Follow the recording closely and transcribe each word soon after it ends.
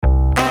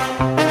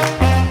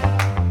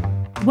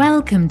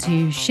Welcome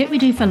to Shit We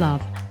Do for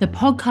Love, the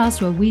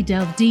podcast where we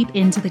delve deep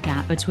into the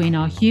gap between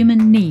our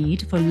human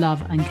need for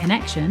love and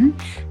connection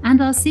and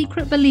our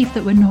secret belief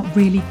that we're not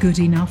really good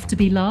enough to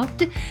be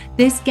loved.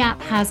 This gap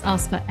has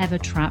us forever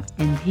trapped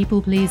in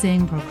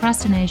people-pleasing,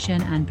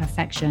 procrastination, and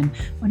perfection,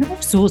 and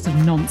all sorts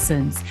of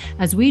nonsense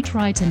as we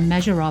try to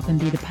measure up and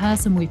be the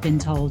person we've been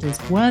told is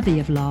worthy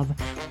of love,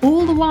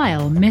 all the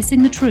while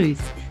missing the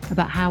truth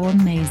about how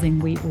amazing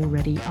we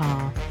already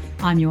are.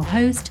 I'm your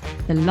host,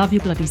 the Love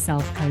Your Bloody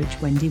Self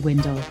coach, Wendy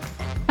Windle.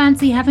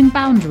 Fancy having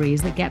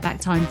boundaries that get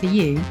back time for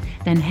you?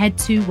 Then head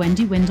to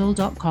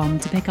wendywindle.com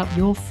to pick up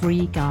your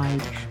free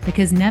guide,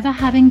 because never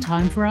having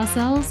time for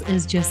ourselves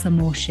is just some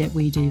more shit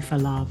we do for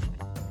love.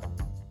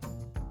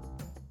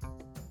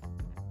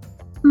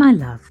 My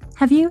love,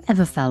 have you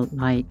ever felt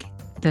like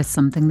there's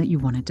something that you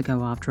wanted to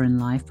go after in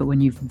life, but when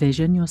you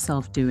vision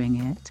yourself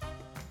doing it,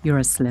 you're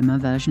a slimmer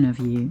version of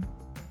you?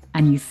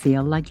 And you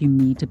feel like you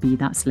need to be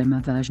that slimmer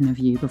version of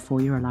you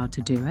before you're allowed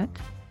to do it?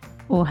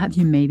 Or have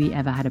you maybe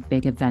ever had a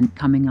big event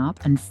coming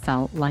up and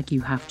felt like you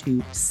have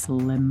to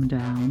slim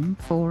down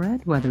for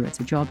it, whether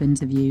it's a job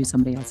interview,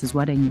 somebody else's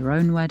wedding, your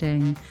own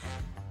wedding?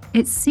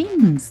 It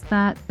seems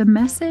that the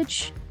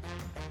message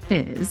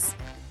is,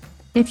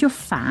 if you're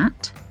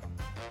fat,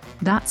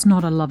 that's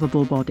not a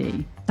lovable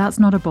body. That's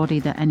not a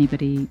body that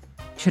anybody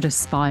should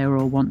aspire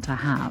or want to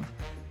have.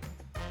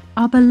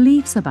 Our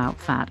beliefs about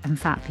fat and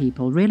fat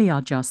people really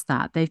are just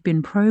that. They've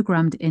been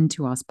programmed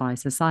into us by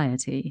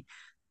society.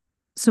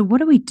 So what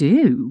do we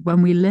do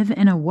when we live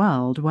in a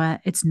world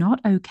where it's not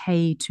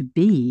okay to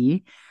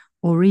be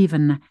or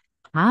even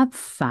have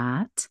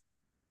fat,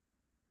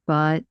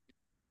 but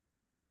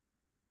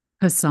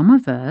for some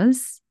of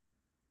us,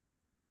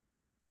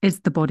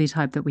 it's the body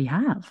type that we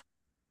have?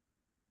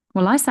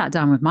 Well, I sat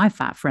down with my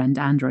fat friend,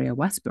 Andrea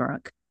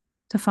Westbrook,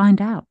 to find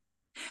out.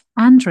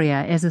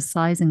 Andrea is a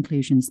size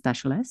inclusion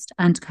specialist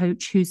and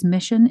coach whose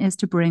mission is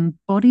to bring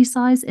body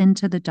size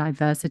into the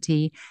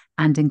diversity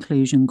and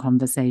inclusion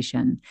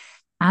conversation.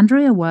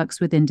 Andrea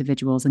works with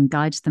individuals and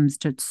guides them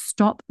to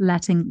stop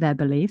letting their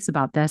beliefs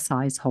about their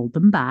size hold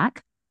them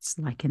back, it's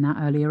like in that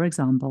earlier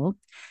example,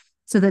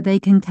 so that they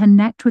can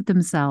connect with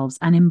themselves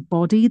and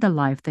embody the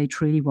life they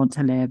truly want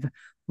to live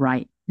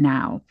right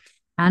now.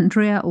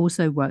 Andrea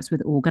also works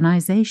with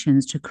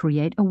organizations to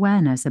create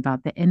awareness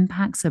about the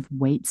impacts of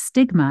weight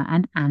stigma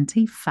and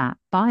anti-fat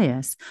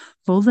bias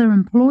for their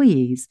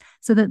employees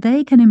so that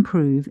they can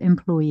improve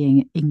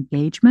employee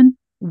engagement,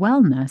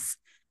 wellness,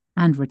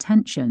 and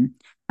retention,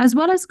 as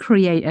well as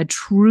create a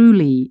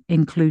truly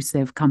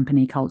inclusive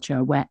company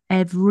culture where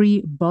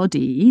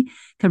everybody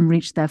can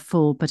reach their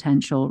full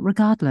potential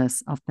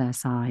regardless of their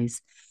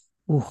size.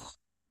 Ooh,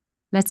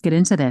 let's get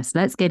into this.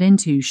 Let's get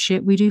into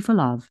Shit We Do for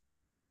Love.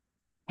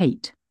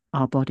 Hate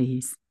our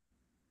bodies.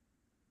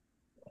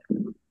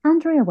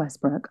 Andrea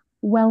Westbrook,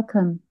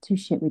 welcome to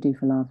Shit We Do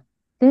for Love.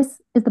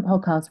 This is the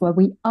podcast where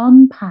we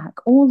unpack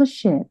all the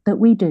shit that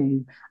we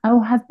do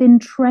or have been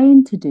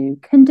trained to do,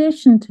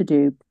 conditioned to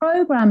do,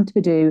 programmed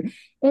to do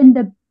in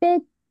the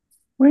big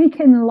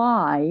freaking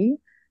lie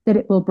that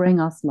it will bring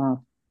us love.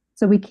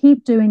 So we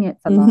keep doing it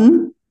for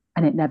love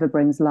and it never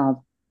brings love.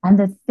 And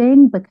the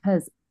thing,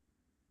 because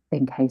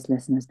in case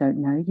listeners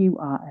don't know, you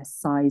are a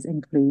size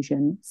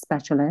inclusion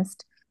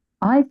specialist.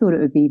 I thought it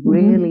would be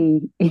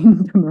really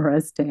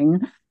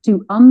interesting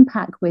to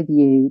unpack with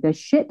you the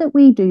shit that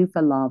we do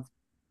for love,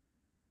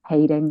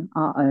 hating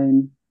our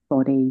own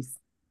bodies.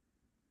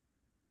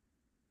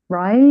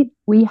 Right?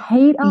 We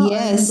hate our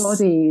own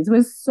bodies.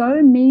 We're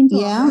so mean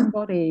to our own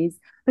bodies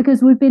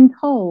because we've been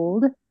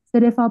told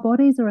that if our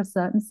bodies are a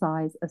certain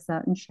size, a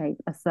certain shape,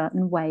 a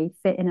certain way,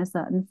 fit in a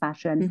certain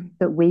fashion,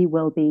 that we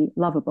will be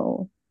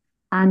lovable.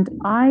 And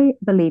I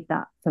believe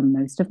that for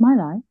most of my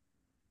life.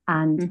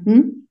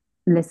 And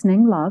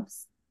listening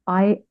loves,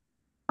 I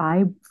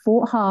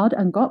fought hard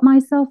and got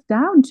myself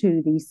down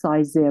to the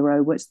size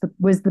 0, which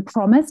was the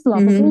promised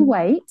lovable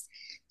weight.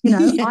 You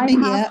know, I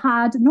have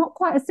had not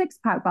quite a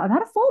 6-pack, but I've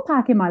had a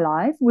 4-pack in my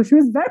life, which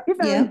was very,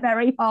 very,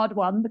 very hard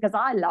one because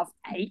I love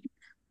cake.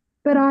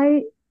 But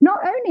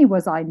not only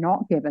was I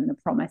not given the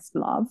promised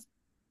love,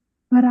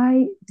 but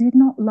I did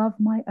not love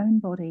my own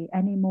body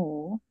any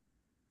more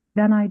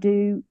than I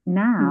do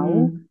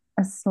now,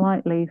 a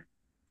slightly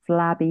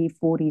flabby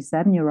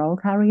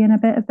 47-year-old carrying a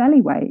bit of belly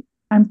weight.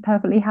 I'm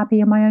perfectly happy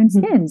in my own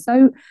skin.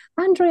 So,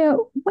 Andrea,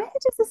 where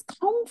does this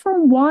come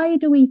from? Why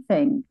do we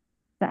think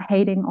that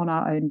hating on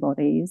our own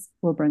bodies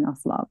will bring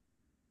us love?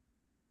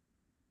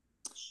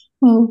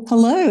 Well,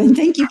 hello, and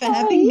thank you for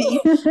having me.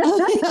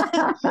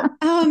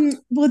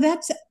 Well,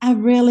 that's a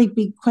really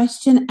big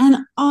question.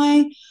 And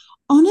I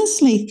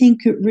honestly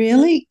think it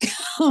really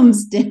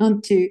comes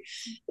down to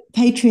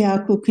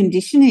patriarchal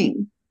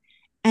conditioning.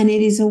 And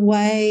it is a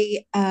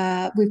way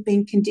we've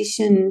been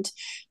conditioned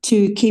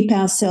to keep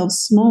ourselves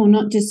small,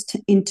 not just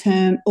in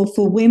term, or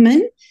for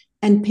women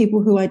and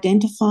people who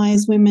identify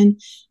as women,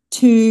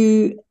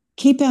 to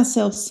keep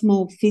ourselves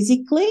small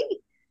physically,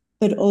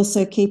 but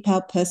also keep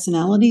our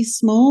personality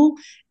small,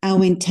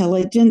 our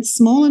intelligence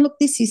small. And look,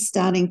 this is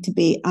starting to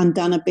be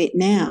undone a bit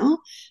now,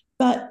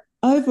 but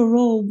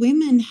overall,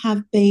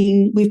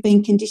 we've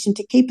been conditioned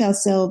to keep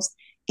ourselves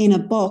in a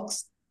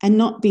box and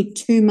not be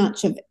too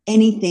much of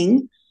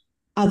anything.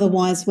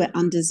 Otherwise, we're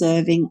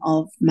undeserving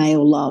of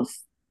male love.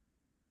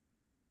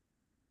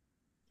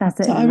 That's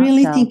it So in a I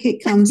really nutshell. think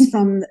it comes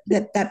from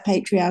that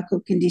patriarchal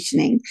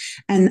conditioning,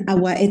 and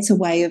it's a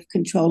way of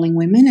controlling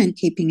women and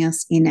keeping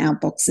us in our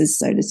boxes,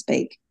 so to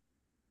speak.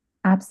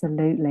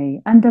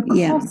 Absolutely. And the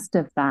Yeah. cost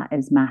of that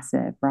is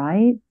massive,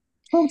 right?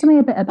 Talk to me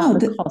a bit about Oh,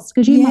 the cost,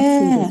 because you must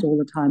see yeah. this all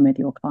the time with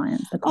your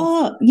clients, the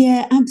cost. Oh,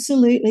 yeah,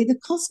 absolutely. The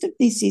cost of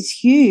this is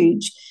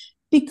huge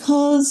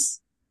because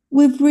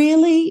we've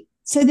really,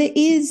 so there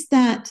is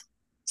that,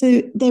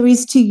 so there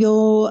is to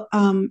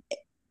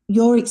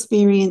your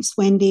experience,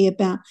 Wendy,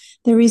 about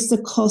there is the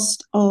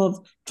cost of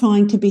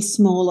trying to be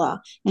smaller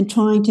and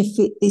trying to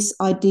fit this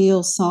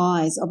ideal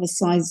size of a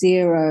size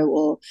 0,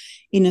 or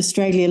in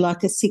Australia,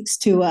 like a 6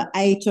 to a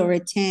 8 or a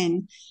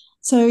 10.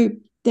 So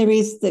there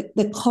is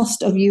the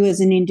cost of you as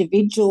an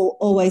individual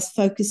always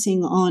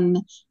focusing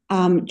on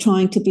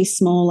trying to be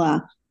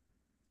smaller,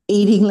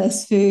 eating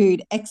less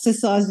food,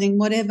 exercising,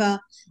 whatever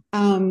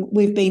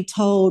we've been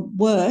told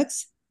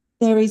works.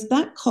 There is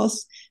that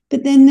cost.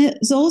 But then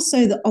there's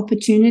also the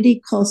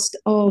opportunity cost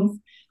of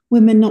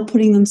women not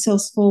putting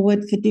themselves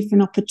forward for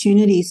different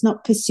opportunities,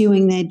 not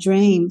pursuing their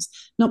dreams,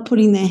 not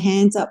putting their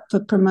hands up for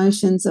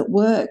promotions at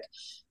work,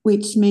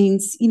 which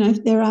means,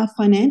 there are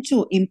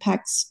financial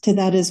impacts to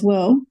that as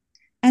well.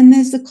 And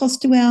there's the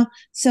cost to our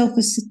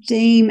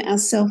self-esteem, our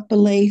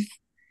self-belief,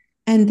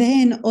 and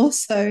then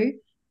also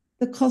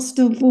the cost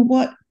of,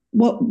 well,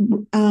 what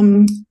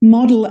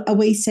model are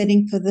we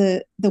setting for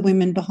the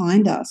women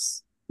behind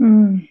us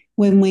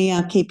when we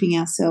are keeping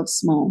ourselves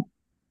small?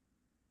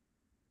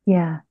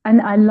 Yeah.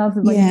 And I love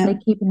that when you Yeah. say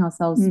keeping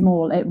ourselves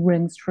small, it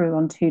rings true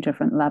on two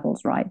different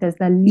levels, right? There's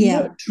the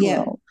Yeah.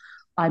 literal,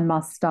 I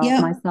must starve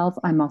Yeah. myself,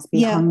 I must be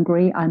Yeah.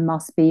 hungry, I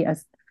must be a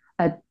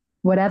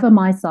whatever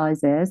my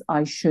size is,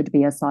 I should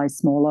be a size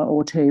smaller,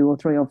 or 2 or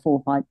 3 or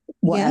 4, 5,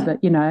 whatever,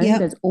 Yeah.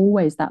 there's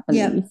always that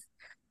Yeah. belief.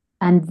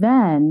 And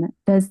then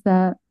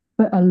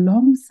but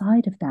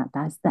alongside of that,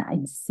 there's that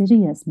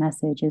insidious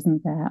message,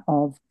 isn't there,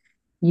 of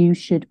you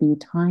should be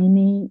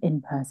tiny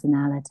in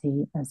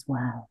personality as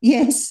well.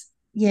 Yes.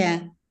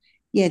 Yeah.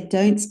 Yeah.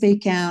 Don't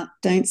speak out.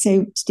 Don't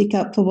stick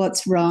up for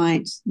what's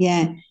right.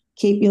 Yeah.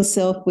 Keep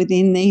yourself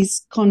within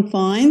these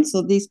confines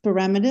or these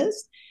parameters,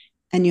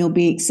 and you'll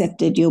be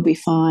accepted. You'll be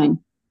fine.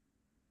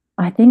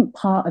 I think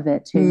part of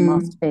it too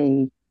must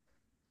be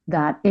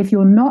that if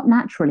you're not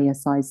naturally a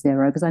size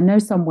 0, because I know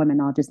some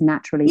women are just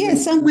naturally Yeah, really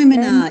some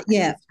women thin are.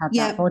 Yeah. have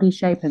Yeah. that body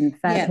shape, and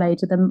fair Yeah. play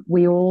to them.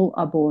 We all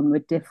are born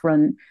with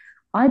different,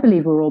 I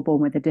believe we're all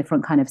born with a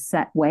different kind of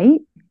set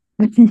weight.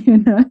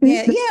 Yeah.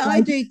 Yeah,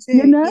 I do too.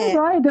 Yeah.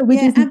 Right? That we're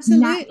Yeah, just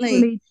absolutely.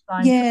 naturally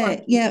designed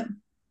Yeah. Yeah.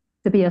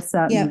 to be a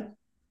certain, Yeah.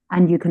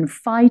 and you can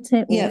fight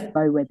it or Yeah.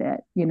 flow with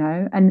it.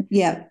 And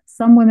Yeah.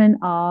 some women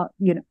are,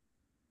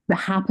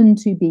 happen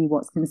to be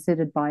what's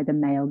considered by the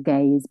male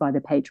gaze, by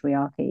the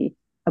patriarchy,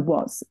 of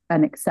what's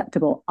an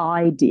acceptable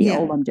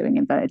ideal, Yeah. I'm doing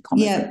inverted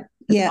commas, Yeah.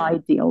 Yeah.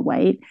 ideal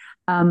weight.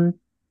 And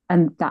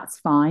that's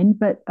fine.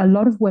 But a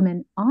lot of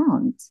women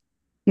aren't,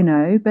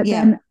 but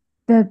Yeah.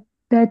 then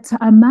the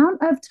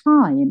amount of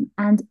time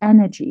and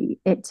energy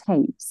it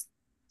takes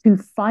to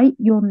fight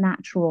your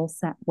natural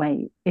set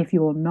weight, if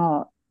you're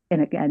not, in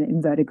again,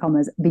 inverted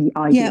commas, the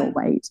ideal Yeah.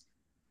 weight.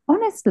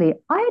 Honestly,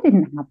 I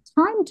didn't have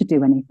time to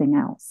do anything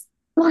else.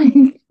 Like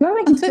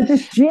going to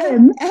the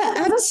gym was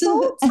a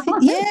Absolutely.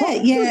 full-time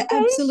Yeah. Yeah.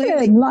 Absolutely.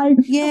 occupation. Like,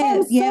 Yeah.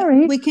 oh, Yeah.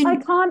 sorry, We I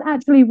can. can't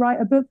actually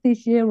write a book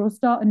this year or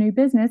start a new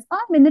business.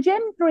 I'm in the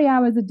gym 3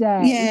 hours a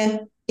day. Yeah.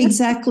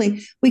 Exactly.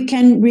 We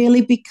can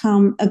really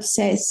become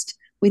obsessed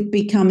with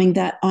becoming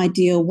that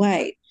ideal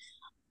weight.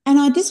 And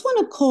I just want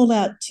to call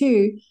out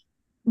too,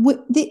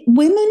 the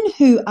women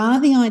who are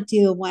the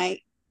ideal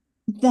weight,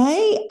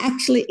 they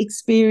actually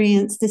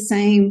experience the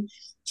same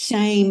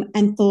shame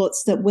and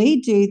thoughts that we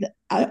do.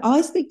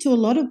 I speak to a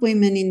lot of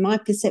women, in my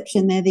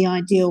perception, they're the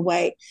ideal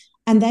weight,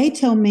 and they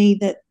tell me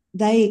that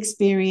they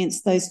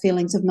experience those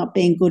feelings of not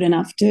being good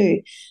enough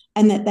too,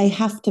 and that they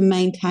have to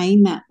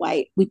maintain that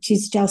weight, which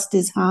is just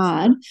as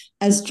hard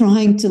as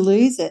trying to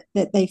lose it,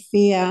 that they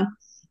fear.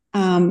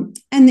 And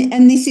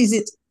this is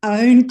its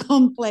own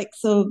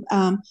complex of,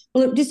 well,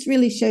 it just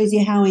really shows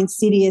you how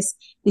insidious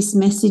this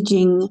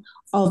messaging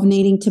of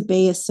needing to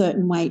be a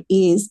certain weight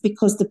is,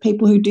 because the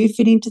people who do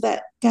fit into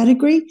that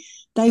category,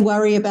 they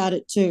worry about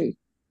it too.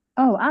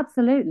 Oh,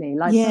 absolutely.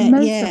 Like for Yeah,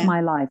 most of yeah, my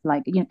life,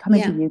 like,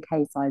 coming to yeah,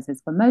 UK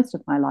sizes, for most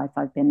of my life,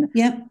 I've been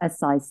yeah, a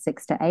size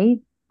 6 to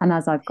 8. And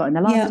as I've got in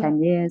the last yeah,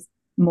 10 years,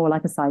 more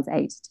like a size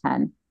 8 to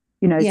 10.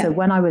 So yeah,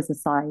 when I was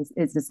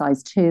it's a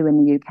size 2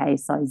 in the UK,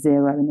 size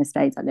 0 in the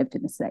States. I lived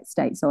in the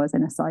States, so I was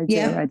in a size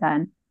yeah, 0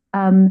 then.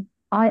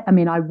 I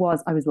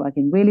was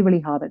working really,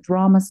 really hard at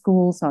drama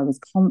school. So I was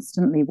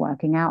constantly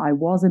working out. I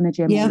was in the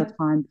gym all yeah, the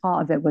time.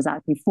 Part of it was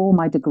actually for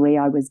my degree.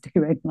 I was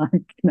doing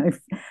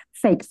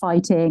fake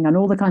fighting and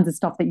all the kinds of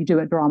stuff that you do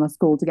at drama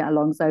school to get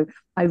along. So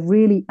I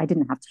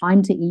didn't have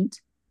time to eat.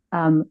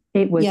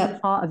 It was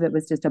Yep. part of it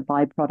was just a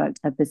byproduct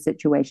of the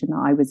situation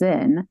that I was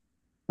in,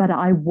 but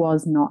I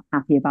was not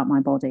happy about my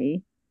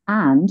body,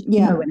 and no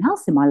Yep. one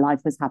else in my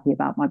life was happy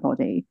about my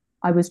body.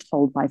 I was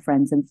told by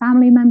friends and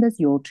family members,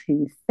 "You're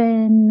too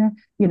thin."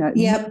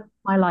 Yep.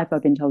 My life,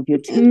 I've been told you're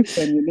too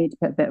thin. You need to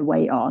put a bit of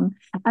weight on.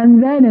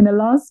 And then in the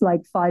last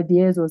like 5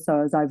 years or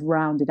so, as I've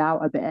rounded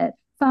out a bit,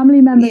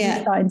 family members are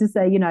Yeah. starting to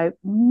say,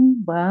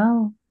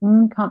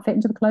 can't fit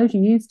into the clothes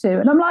you used to.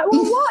 And I'm like,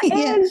 well,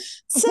 Yeah.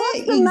 So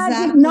what's the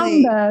magic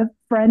exactly. number,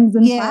 friends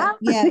and Yeah.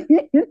 Yeah.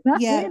 family? You know?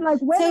 Yeah. Like,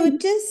 So it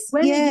just,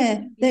 when are you yeah.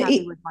 going to be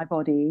happy with my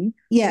body?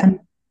 Yeah. And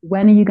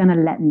when are you going to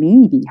let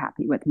me be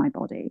happy with my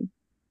body?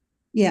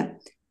 Yeah.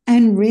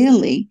 And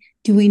really,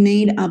 do we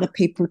need other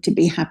people to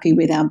be happy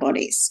with our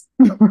bodies?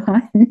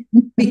 Right.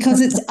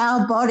 Because it's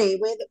our body.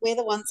 We're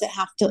the ones that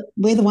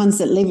we're the ones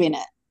that live in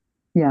it.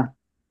 Yeah.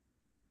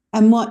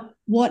 And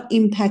what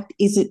impact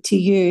is it to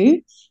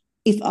you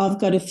if I've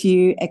got a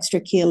few extra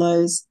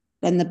kilos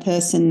than the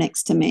person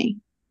next to me?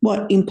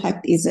 What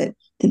impact is it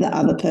to the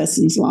other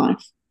person's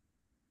life?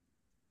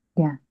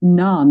 Yeah.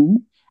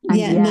 None. And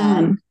Yeah, yet,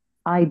 none.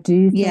 I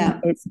do think Yeah,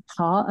 it's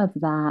part of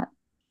that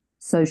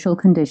social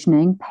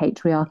conditioning,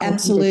 patriarchal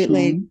absolutely.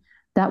 conditioning,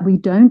 that we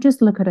don't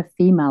just look at a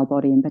female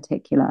body in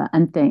particular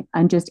and think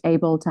and just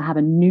able to have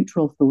a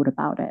neutral thought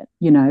about it,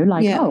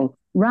 like, Yeah, oh,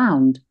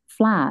 round,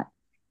 flat,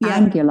 yeah.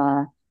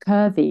 angular,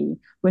 curvy.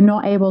 We're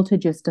not able to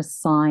just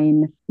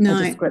assign a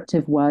No,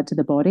 descriptive word to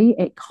the body.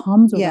 It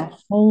comes with a yeah,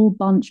 whole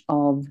bunch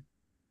of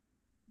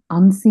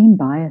unseen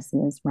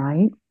biases,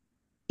 right?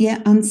 yeah.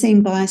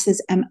 Unseen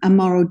biases and a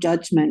moral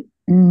judgment.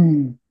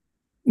 Mm.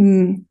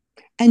 Mm.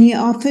 And you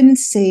often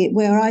see it,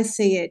 where I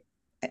see it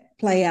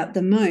play out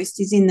the most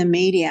is in the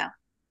media.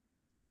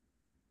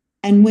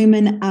 And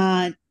women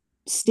are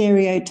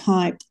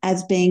stereotyped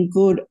as being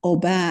good or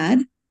bad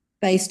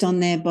based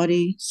on their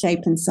body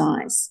shape and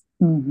size.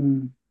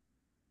 Mm-hmm.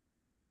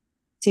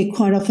 So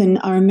quite often,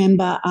 I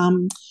remember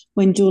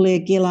when Julia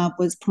Gillard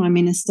was Prime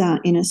Minister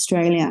in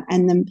Australia,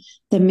 and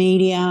the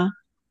media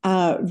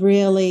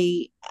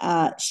really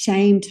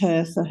shamed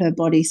her for her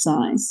body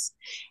size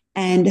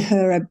and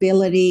her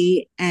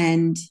ability,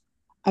 and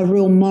a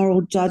real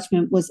moral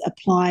judgment was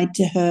applied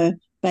to her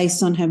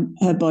based on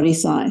her body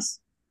size.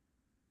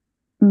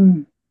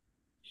 Mm.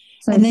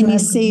 So And she then you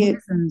had see it,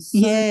 risen so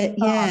yeah,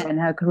 far yeah, in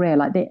her career,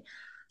 like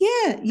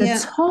yeah, the yeah,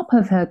 top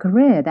of her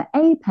career, the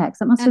apex.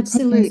 That must have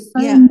taken absolute,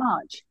 so yeah,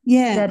 much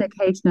yeah,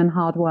 dedication and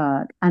hard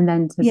work. And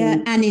then to yeah,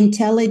 be, and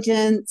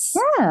intelligence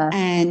yeah,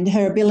 and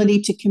her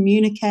ability to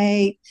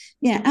communicate.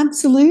 Yeah,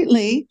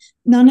 absolutely.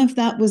 None of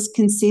that was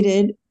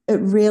considered.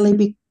 It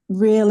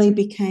really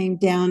became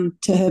down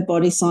to her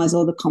body size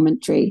or the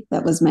commentary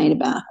that was made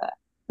about her.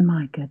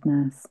 my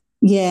goodness.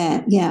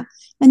 Yeah, yeah.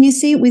 And you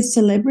see it with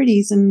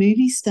celebrities and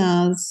movie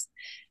stars.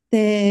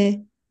 Their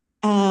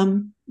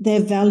their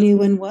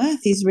value and worth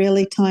is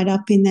really tied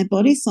up in their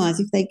body size.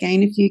 If they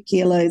gain a few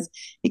kilos,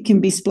 it can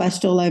be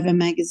splashed all over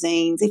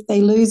magazines. If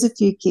they lose a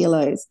few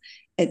kilos,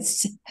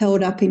 it's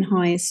held up in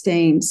high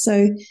esteem.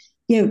 So,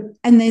 yeah,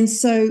 and then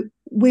so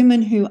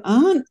women who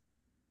aren't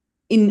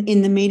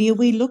in the media,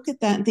 we look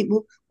at that and think,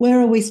 well, where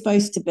are we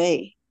supposed to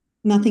be?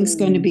 Nothing's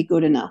going to Mm. be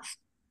good enough.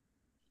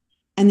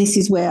 And this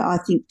is where I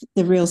think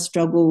the real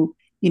struggle,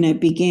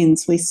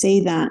 begins. We see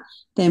that,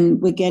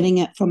 then we're getting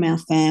it from our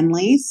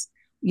families.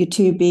 You're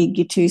too big,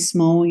 you're too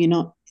small, you're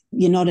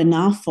not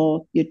enough,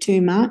 or you're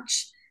too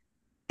much.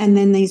 And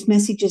then these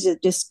messages are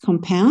just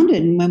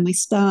compounded. And when we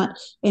start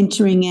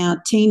entering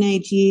our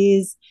teenage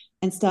years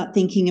and start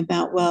thinking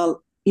about,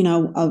 well,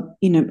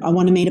 I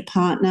want to meet a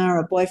partner, or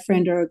a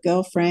boyfriend, or a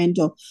girlfriend,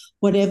 or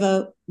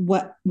whatever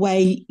what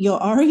way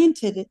you're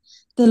oriented,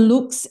 the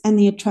looks and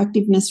the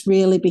attractiveness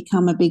really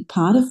become a big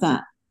part of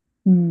that.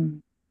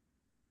 Mm.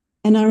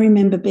 And I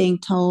remember being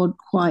told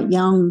quite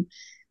young,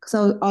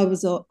 because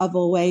I've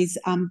always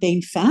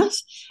been fat,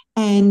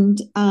 and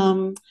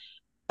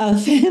a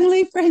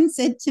family friend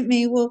said to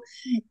me, "Well,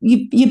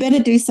 you better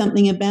do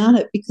something about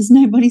it, because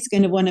nobody's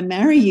going to want to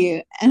marry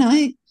you."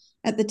 And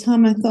at the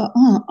time, I thought,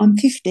 "Oh, I'm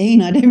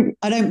 15. I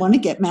don't want to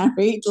get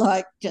married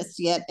like just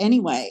yet.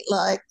 Anyway,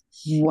 like,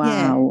 yeah."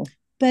 Wow.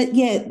 But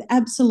yeah,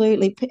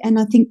 absolutely. And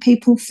I think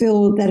people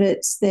feel that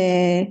it's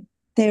their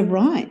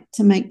right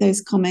to make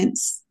those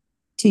comments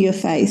to your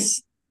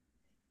face.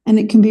 And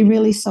it can be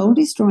really soul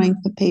destroying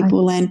for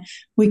people. And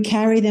we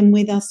carry them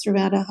with us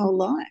throughout our whole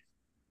life.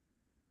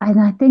 And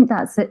I think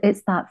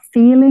it's that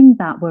feeling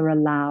that we're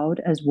allowed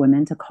as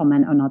women to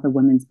comment on other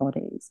women's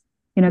bodies.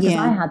 Because I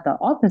Yeah. had the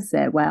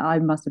opposite, where I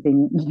must have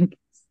been like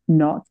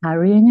not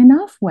carrying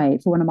enough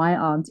weight for one of my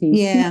aunties.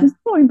 She Yeah. just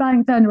point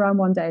blank turned around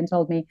one day and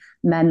told me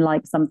men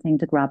like something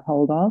to grab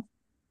hold of.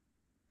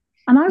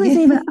 And I must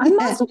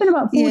have been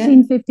about Yeah.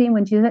 14, 15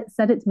 when she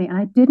said it to me. And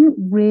I didn't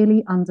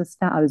really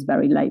understand. I was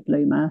very late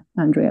bloomer,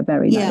 Andrea,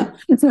 very late.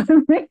 Yeah. So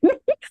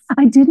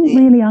I didn't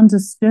really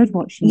understood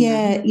what she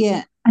meant. Yeah.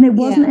 Yeah. And it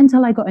wasn't Yeah.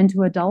 until I got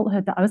into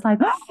adulthood that I was like,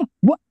 oh,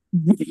 what?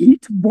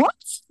 Wait, what?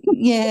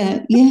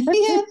 Yeah. Yeah.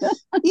 Yeah.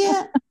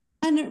 Yeah.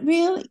 And it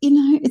really,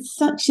 it's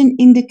such an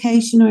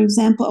indication or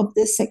example of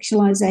the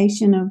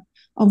sexualization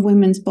of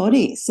women's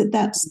bodies, that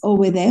that's all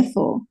we're there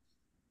for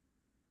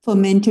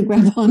men to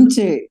grab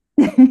onto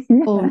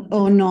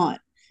or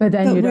not. But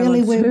then But you don't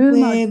really, want too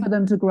much for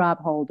them to grab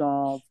hold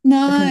of.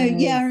 no,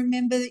 yeah, I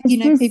remember,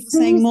 people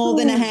saying more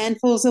than a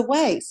handful's a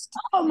waste.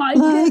 Oh my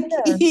Like,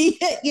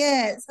 goodness.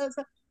 yeah. So it's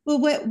like, well,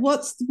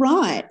 what's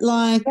right?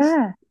 Like,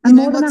 Yeah. And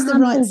more than a what's the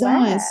right handful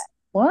where? size?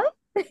 What?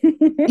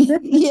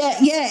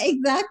 Yeah,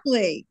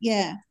 exactly.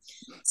 Yeah.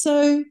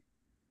 So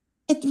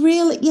it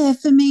really, yeah,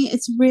 for me,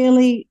 it's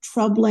really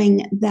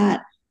troubling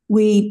that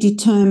we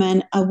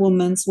determine a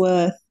woman's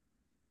worth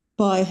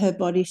by her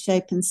body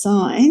shape and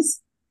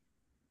size,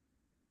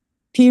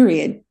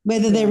 period,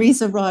 whether there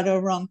is a right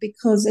or wrong,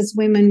 because as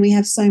women, we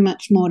have so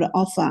much more to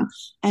offer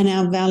and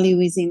our value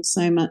is in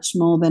so much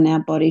more than our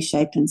body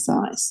shape and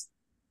size.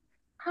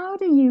 How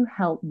do you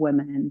help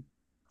women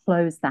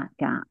close that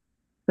gap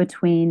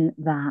between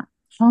that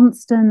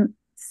constant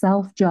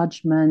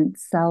self-judgment,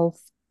 self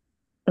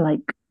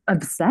like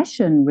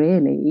obsession,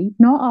 really?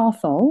 Not our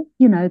fault.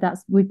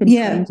 That's we've been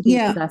Yeah, trained to be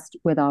yeah, obsessed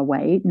with our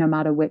weight, no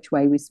matter which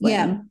way we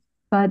yeah, swing.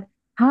 But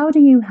how do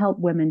you help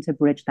women to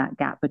bridge that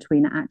gap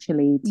between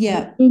actually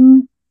yeah,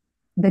 taking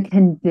the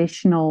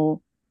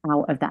conditional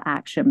out of the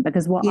action?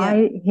 Because what yeah,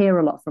 I hear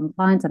a lot from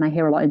clients, and I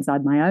hear a lot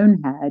inside my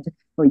own head,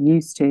 or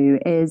used to,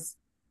 is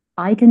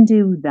I can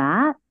do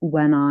that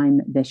when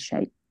I'm this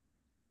shape.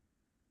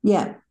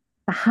 yeah,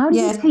 But how do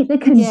you yeah, take the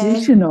yeah,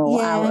 conditional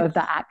out yeah. of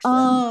the action?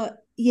 Oh,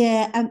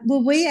 yeah.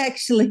 Well, we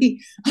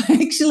actually, I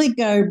actually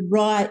go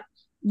right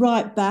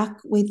back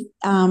with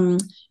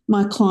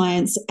my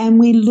clients, and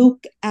we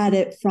look at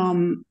it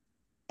from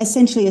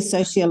essentially a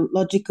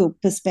sociological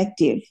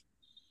perspective.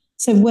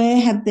 So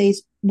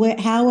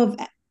how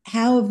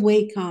have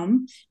we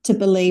come to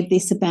believe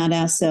this about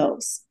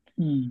ourselves?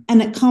 Mm.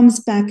 And it comes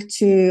back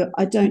to,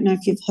 I don't know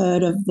if you've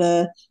heard of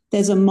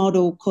there's a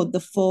model called the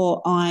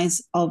four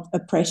eyes of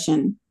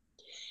oppression.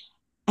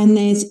 And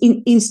there's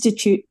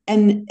institute,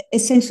 and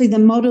essentially the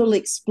model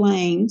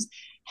explains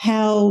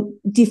how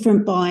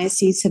different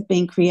biases have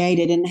been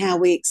created and how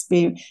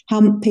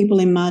people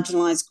in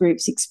marginalized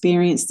groups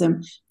experience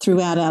them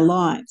throughout our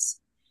lives.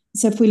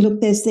 So if we look,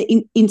 there's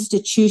the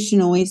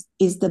institutional is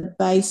the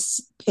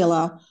base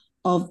pillar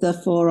of the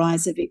four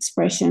eyes of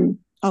expression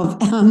of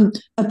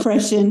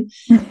oppression,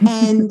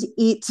 and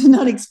it's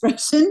not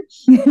expression,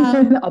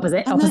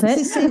 Opposite, and that's opposite.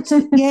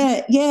 essentially,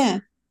 yeah,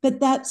 but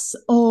that's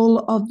all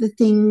of the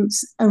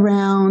things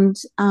around.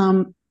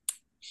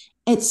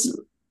 It's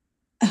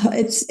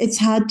it's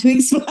hard to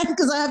explain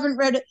because I haven't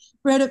read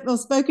it or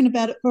spoken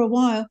about it for a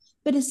while.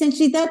 But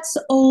essentially, that's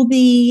all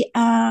the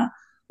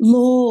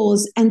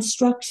laws and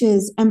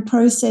structures and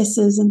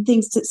processes and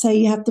things that say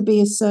you have to be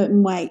a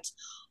certain weight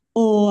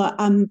or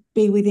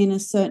be within a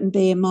certain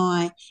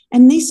BMI.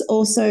 And this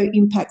also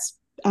impacts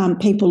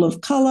people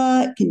of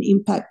colour, it can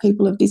impact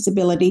people of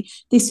disability.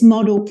 This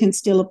model can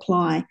still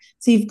apply.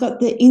 So you've got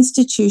the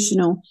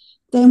institutional.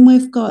 Then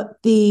we've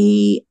got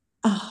the,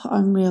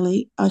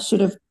 I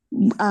should have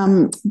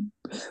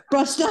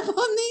brushed up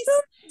on this.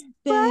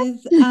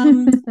 There's,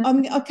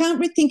 I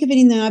can't think of it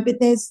in there, but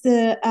there's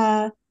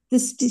the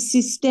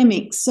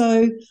systemic.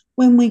 So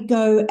when we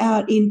go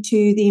out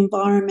into the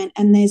environment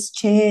and there's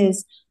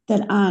chairs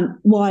that aren't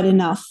wide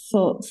enough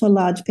for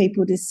large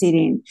people to sit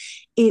in,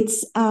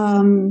 it's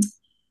often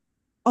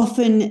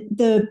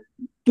the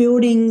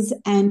buildings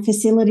and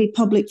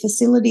public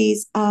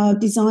facilities are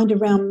designed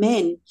around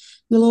men.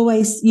 You'll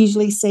always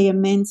usually see a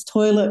men's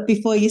toilet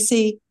before you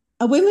see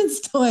a women's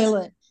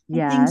toilet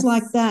and things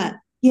like Yes. that.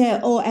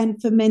 Yeah,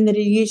 and for men that are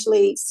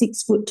usually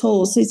 6 foot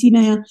tall. So as you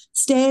know, how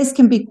stairs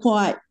can be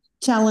quite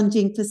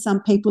challenging for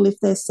some people if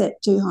they're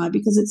set too high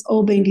because it's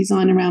all been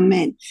designed around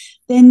men.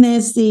 Then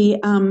there's the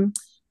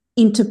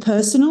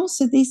interpersonal.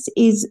 So this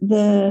is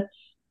the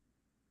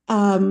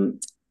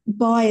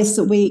bias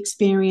that we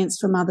experience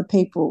from other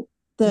people.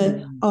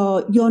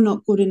 Oh, you're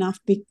not good enough,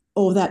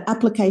 or that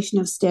application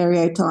of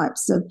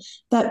stereotypes of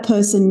that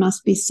person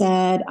must be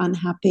sad,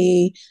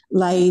 unhappy,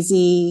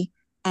 lazy,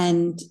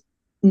 and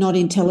not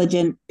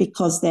intelligent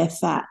because they're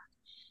fat.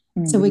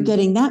 So we're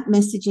getting that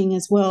messaging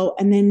as well.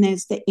 And then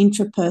there's the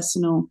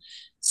intrapersonal.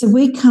 So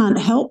we can't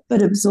help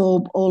but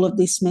absorb all of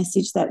this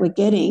message that we're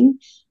getting.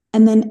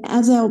 And then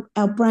as our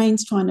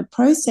brain's trying to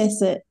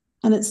process it,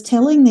 and it's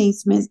telling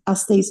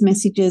us these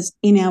messages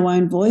in our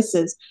own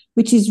voices,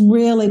 which is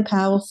really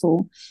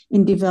powerful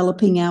in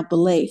developing our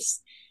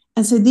beliefs.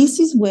 And so this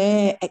is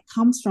where it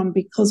comes from,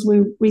 because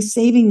we're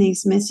receiving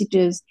these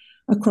messages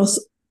across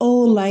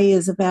all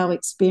layers of our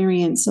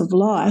experience of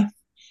life.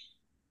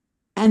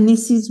 And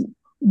this is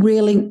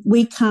really,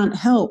 we can't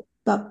help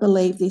but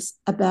believe this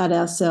about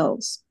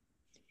ourselves.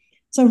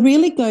 So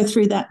really go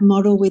through that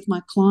model with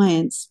my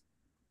clients.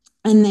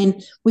 And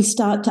then we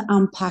start to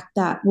unpack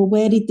that. Well,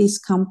 where did this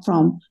come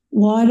from?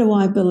 Why do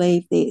I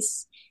believe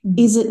this?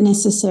 Is it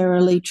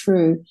necessarily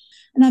true?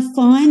 And I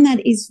find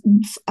that is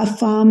a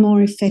far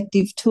more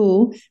effective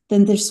tool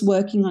than just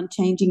working on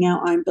changing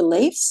our own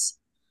beliefs.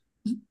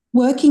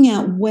 Working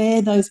out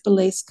where those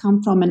beliefs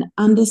come from and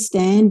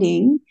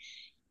understanding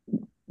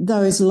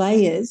those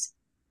layers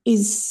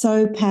is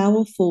so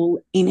powerful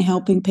in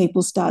helping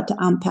people start to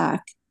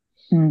unpack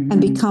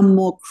and become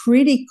more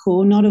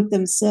critical, not of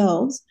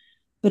themselves,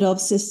 but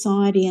of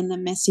society and the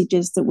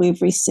messages that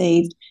we've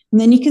received. And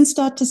then you can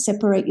start to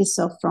separate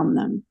yourself from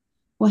them.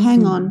 Well,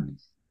 hang on,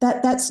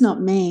 that's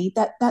not me.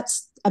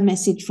 That's a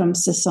message from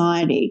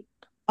society.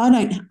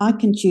 I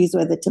can choose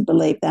whether to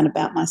believe that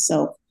about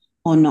myself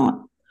or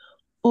not.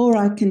 Or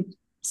I can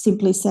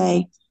simply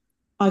say,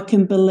 I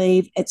can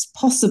believe it's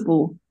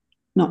possible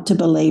not to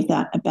believe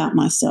that about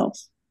myself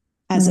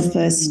as a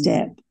first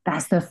step.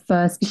 That's the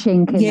first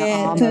chink in the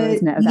armor,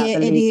 isn't it, of that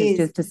belief? Is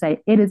just to say,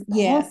 it is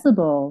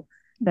possible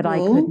that I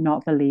could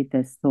not believe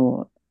this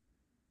thought.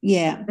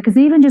 Yeah. Because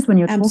even just when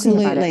you're talking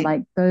about it,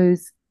 like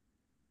those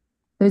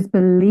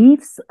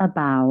beliefs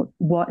about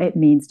what it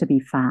means to be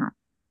fat,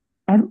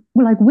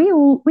 like we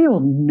all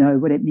know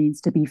what it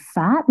means to be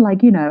fat,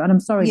 like, and I'm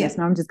sorry,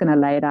 listener, I'm just going to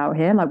lay it out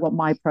here, like what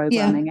my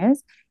programming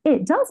is.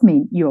 It does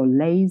mean you're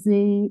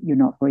lazy, you're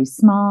not very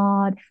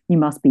smart, you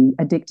must be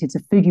addicted to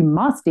food, you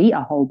must eat a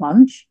whole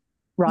bunch,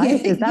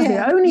 right? Because that's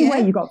the only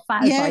way you got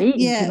fat is by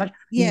eating too much.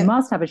 You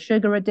must have a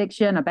sugar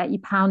addiction. I bet you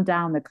pound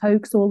down the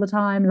Cokes all the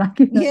time, like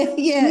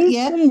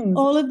things,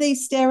 all of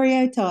these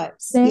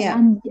stereotypes,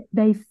 and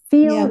they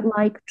feel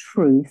like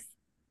truth,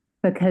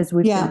 because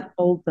we've been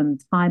told them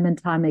time and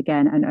time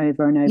again and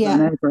over and over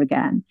and over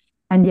again.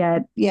 And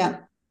yet,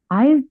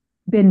 I've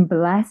been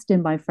blessed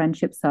in my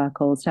friendship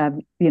circles to have,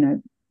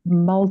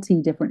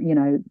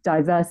 different,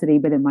 diversity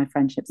within my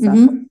friendship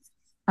circles.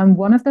 And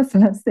one of the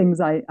first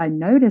things I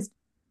noticed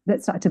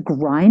that started to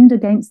grind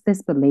against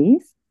this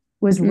belief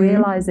was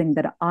realizing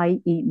that I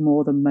eat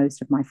more than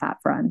most of my fat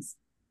friends.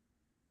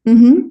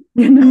 And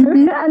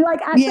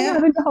like actually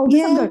having to hold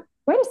this and go,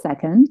 wait a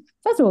second.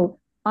 First of all,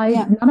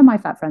 none of my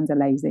fat friends are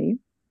lazy.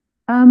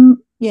 And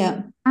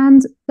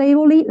they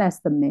all eat less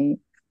than me.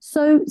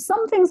 So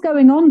something's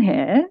going on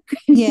here.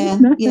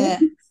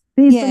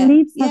 These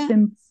beliefs have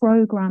been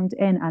programmed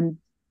in, and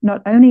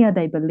not only are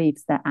they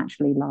beliefs, they're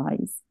actually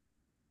lies.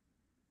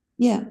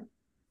 Yeah,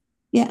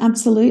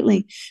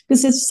 absolutely.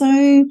 Because there's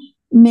so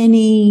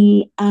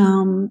many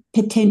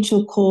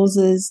potential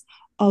causes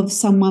of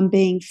someone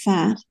being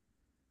fat,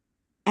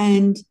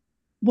 and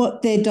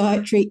what their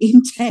dietary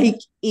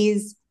intake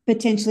is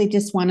potentially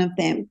just one of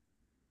them.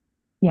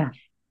 Yeah.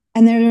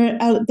 And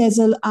there's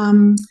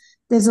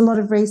a lot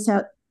of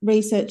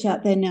research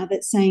out there now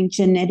that's saying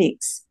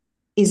genetics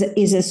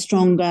is a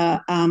stronger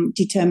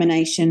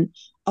determination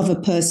of a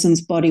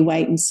person's body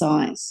weight and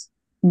size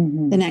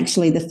than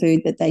actually the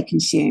food that they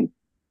consume.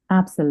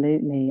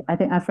 Absolutely. I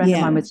think a friend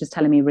of mine was just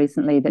telling me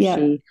recently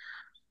that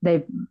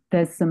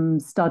there's some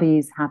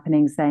studies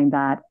happening saying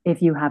that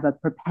if you have a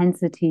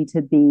propensity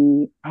to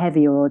be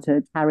heavier or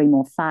to carry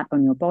more fat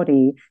on your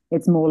body,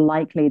 it's more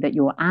likely that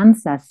your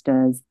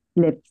ancestors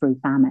lived through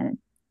famine.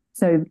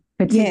 So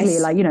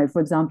particularly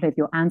for example, if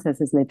your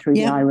ancestors lived through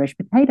the Irish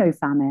potato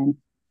famine,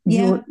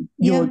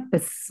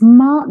 the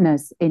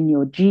smartness in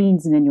your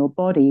genes and in your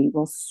body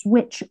will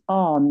switch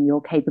on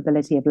your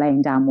capability of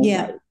laying down more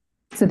weight,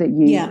 so that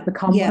you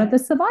become one of the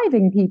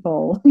surviving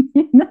people.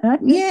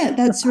 Yeah,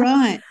 that's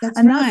right.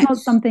 That's not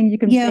something you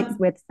can fix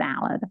with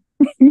salad.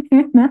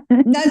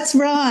 That's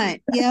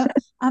right. Yeah,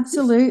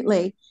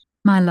 absolutely.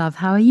 My love,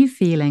 how are you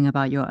feeling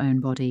about your own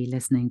body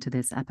listening to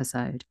this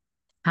episode?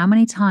 How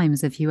many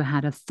times have you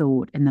had a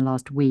thought in the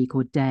last week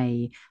or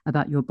day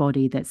about your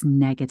body that's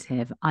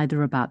negative,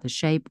 either about the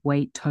shape,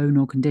 weight, tone,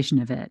 or condition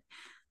of it?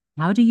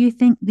 How do you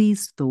think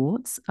these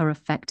thoughts are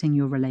affecting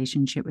your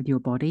relationship with your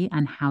body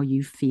and how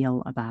you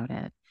feel about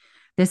it?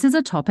 This is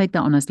a topic that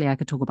honestly I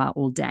could talk about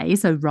all day.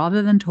 So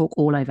rather than talk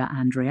all over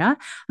Andrea,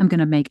 I'm going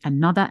to make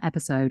another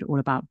episode all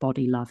about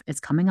body love. It's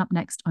coming up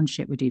next on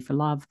Shit We Do for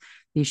Love.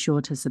 Be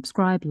sure to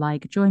subscribe,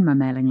 join my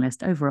mailing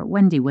list over at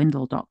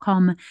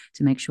wendywindle.com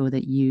to make sure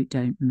that you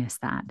don't miss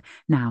that.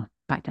 Now,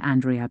 back to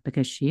Andrea,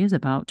 because she is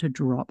about to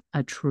drop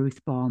a truth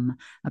bomb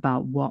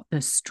about what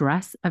the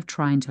stress of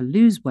trying to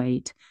lose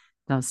weight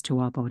does to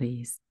our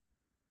bodies.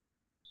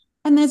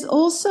 And there's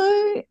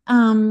also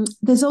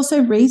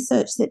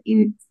research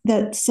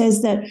that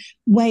says that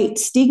weight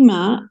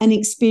stigma and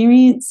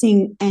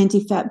experiencing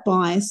anti-fat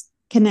bias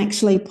can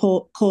actually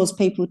cause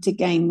people to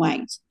gain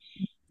weight.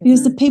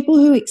 Because the people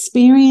who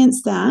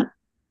experience that,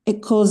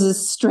 it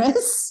causes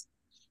stress.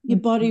 Your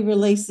body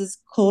releases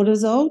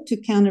cortisol to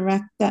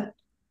counteract that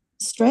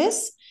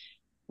stress,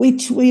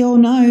 which we all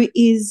know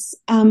is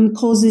a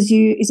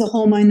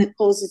hormone that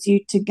causes you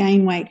to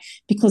gain weight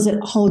because it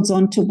holds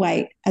on to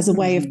weight as a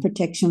way of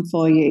protection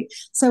for you.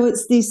 So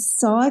it's this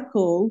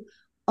cycle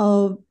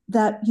of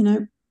that,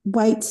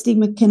 weight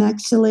stigma can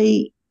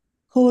actually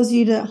cause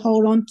you to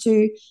hold on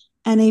to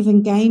and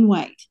even gain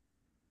weight.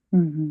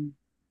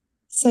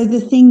 So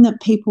the thing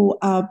that people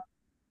are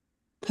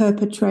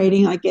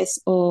perpetrating, what's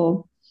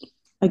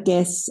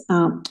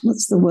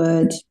the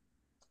word?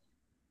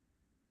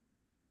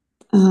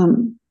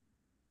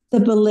 The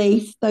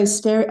belief,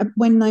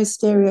 when those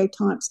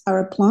stereotypes are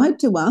applied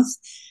to us,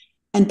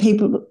 and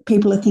people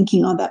are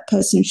thinking, oh, that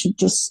person should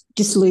just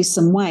lose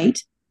some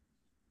weight.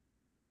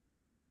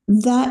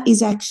 that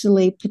is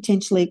actually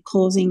potentially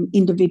causing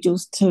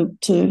individuals to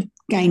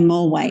gain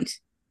more weight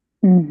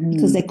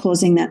because they're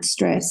causing that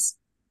stress.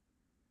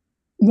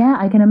 Yeah,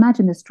 I can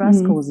imagine the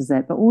stress causes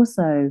it, but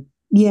also,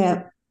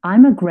 yeah,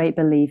 I'm a great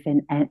belief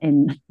in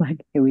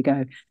like, here we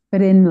go,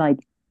 but in like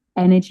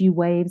energy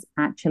waves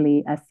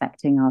actually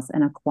affecting us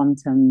in a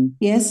quantum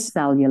yes,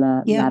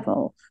 cellular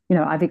level. You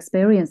know, I've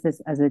experienced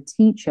this as a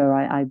teacher.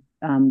 I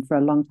for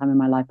a long time in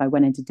my life, I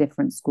went into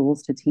different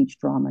schools to teach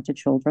drama to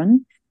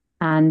children,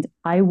 and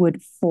I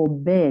would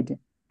forbid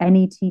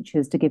any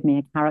teachers to give me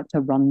a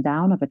character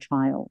rundown of a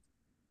child.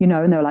 You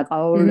know, and they're like,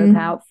 "Oh, look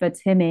out for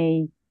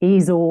Timmy.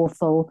 He's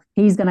awful.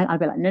 He's gonna." I'd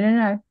be like, "No, no,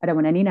 no. I don't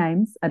want any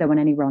names. I don't want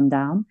any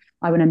rundown.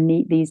 I want to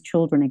meet these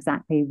children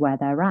exactly where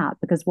they're at."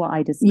 Because what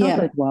I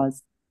discovered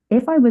was,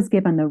 if I was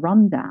given the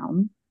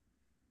rundown,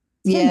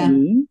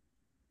 Timmy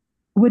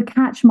would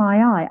catch my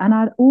eye, and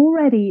I'd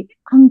already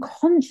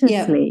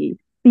unconsciously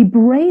be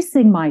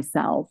bracing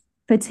myself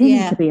for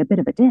Timmy to be a bit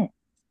of a dick,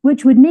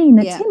 which would mean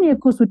that Timmy,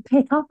 of course, would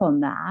pick up on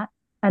that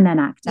and then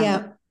act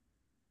out.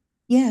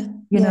 Yeah.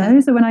 You know,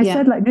 so when I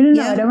said, like, no, no,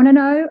 no, I don't want to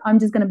know, I'm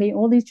just going to meet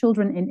all these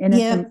children in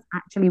innocence,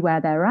 actually where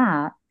they're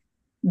at,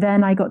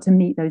 then I got to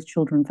meet those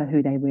children for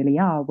who they really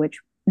are, which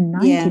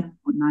 90.9%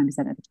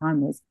 of the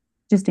time was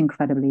just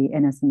incredibly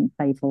innocent,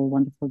 playful,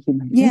 wonderful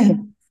human beings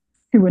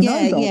who were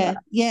no older.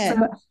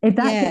 So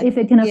if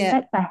it can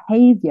affect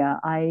behavior,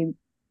 I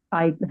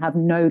have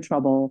no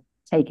trouble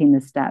taking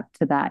the step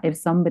to that. If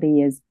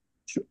somebody is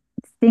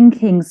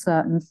thinking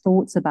certain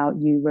thoughts about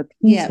you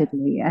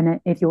repeatedly,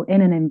 and if you're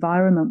in an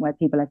environment where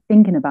people are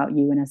thinking about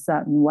you in a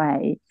certain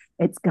way,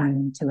 it's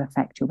going to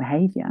affect your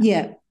behavior.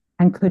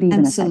 And could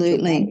even affect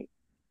your weight.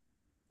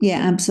 Yeah,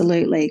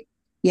 absolutely.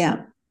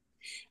 Yeah.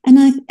 And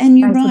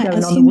you're Thanks right. For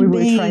going on the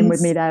woo-woo train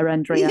with me there,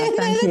 Andrea.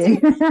 Thank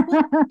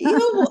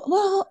you.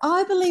 Well,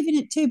 I believe in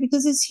it too,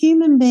 because as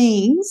human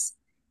beings,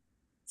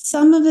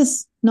 some of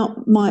us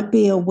might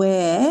be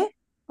aware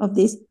of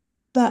this,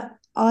 but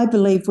I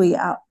believe we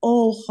are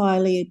all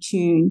highly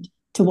attuned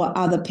to what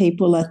other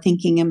people are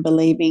thinking and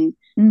believing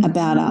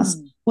about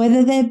us,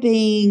 whether they're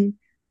being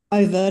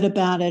overt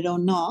about it or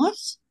not.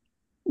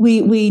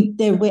 You're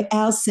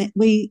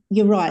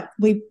right.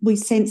 We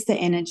sense the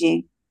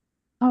energy.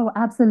 Oh,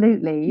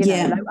 absolutely. You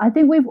know, like, I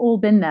think we've all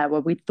been there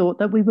where we thought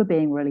that we were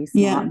being really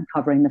smart and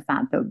covering the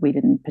fact that we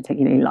didn't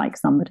particularly like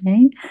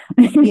somebody.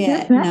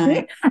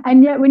 No.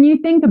 And yet when you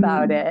think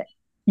about it,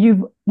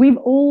 we've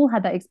all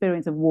had that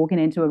experience of walking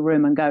into a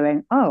room and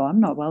going, "Oh, I'm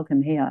not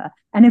welcome here."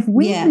 And if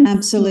we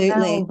can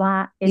smell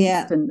that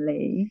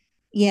instantly,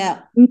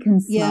 we can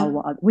smell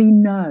what we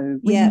know.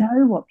 We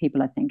know what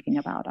people are thinking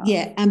about us.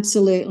 Yeah,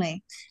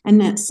 absolutely. And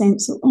that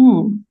sense of,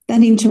 oh,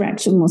 that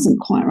interaction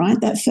wasn't quite right.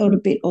 That felt a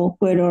bit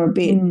awkward or a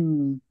bit,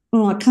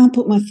 oh, I can't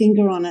put my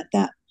finger on it.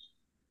 That,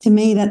 to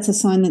me, that's a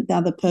sign that the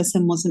other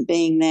person wasn't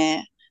being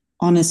their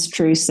honest,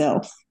 true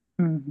self.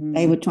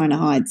 They were trying to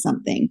hide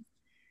something.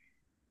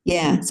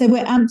 Yeah, so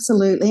we're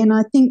absolutely, and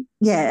I think,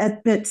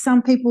 that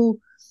some people,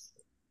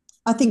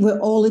 I think we're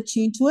all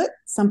attuned to it.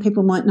 Some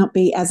people might not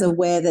be as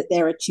aware that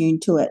they're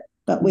attuned to it,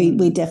 but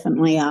we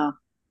definitely are.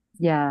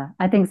 Yeah,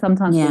 I think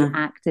sometimes we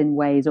act in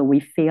ways, or we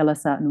feel a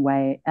certain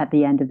way at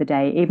the end of the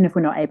day, even if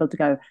we're not able to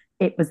go,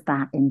 it was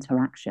that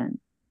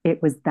interaction.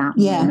 It was that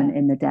moment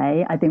in the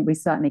day. I think we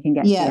certainly can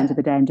get to the end of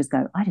the day and just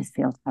go, I just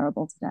feel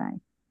terrible today,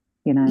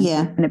 you know?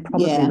 And it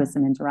probably was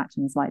some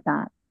interactions like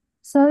that.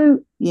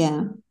 So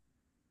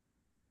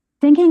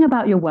thinking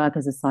about your work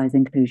as a size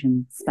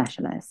inclusion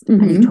specialist,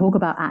 and you talk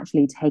about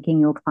actually taking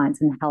your clients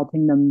and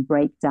helping them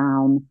break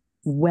down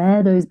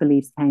where those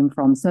beliefs came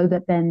from so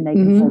that then they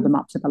can hold them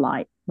up to the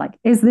light. Like,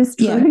 is this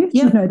true?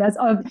 You know, that's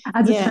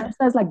as a coach,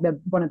 that's like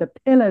one of the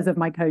pillars of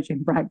my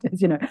coaching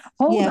practice, you know,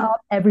 hold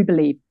up every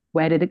belief.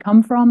 Where did it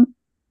come from?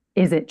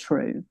 Is it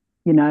true?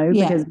 You know,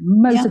 because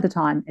most of the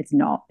time it's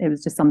not. It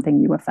was just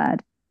something you were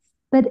fed.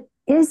 But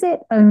is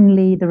it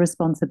only the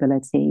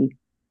responsibility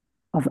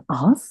of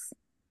us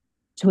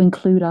to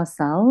include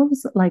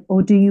ourselves? Like,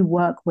 or do you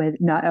work with,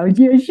 no,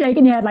 you're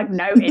shaking your head like,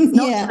 no, it's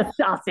not just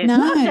us. It's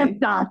not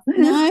just us.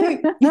 No.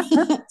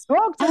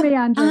 Talk to me,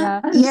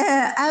 Andrea.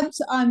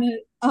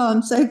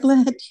 I'm so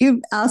glad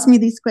you asked me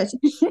this question.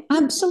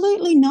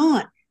 Absolutely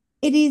not.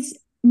 It is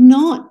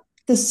not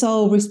the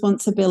sole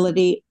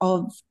responsibility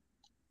of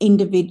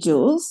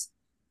individuals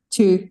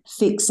to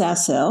fix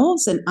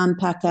ourselves and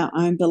unpack our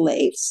own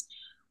beliefs.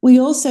 We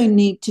also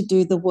need to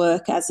do the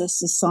work as a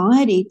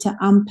society to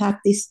unpack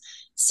this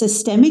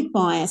systemic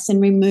bias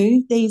and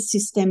remove these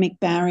systemic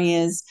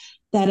barriers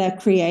that are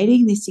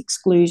creating this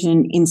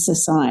exclusion in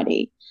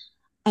society.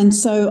 And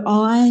so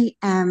I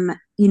am,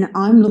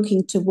 I'm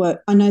looking to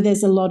work. I know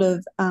there's a lot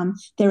of,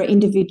 there are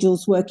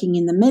individuals working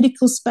in the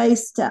medical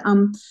space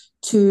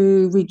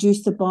to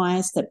reduce the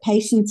bias that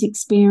patients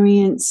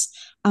experience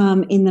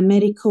in the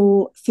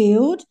medical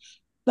field.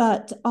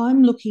 But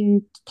I'm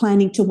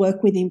planning to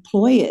work with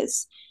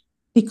employers,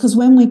 because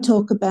when we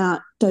talk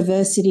about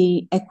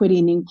diversity, equity,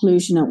 and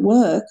inclusion at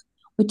work,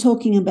 we're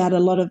talking about a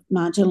lot of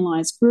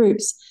marginalised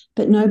groups,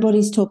 but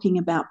nobody's talking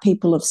about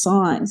people of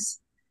size.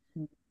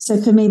 So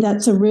for me,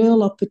 that's a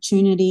real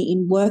opportunity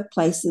in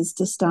workplaces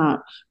to start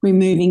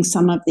removing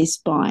some of this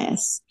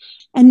bias.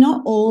 And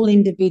not all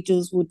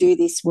individuals will do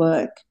this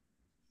work.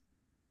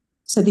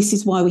 So this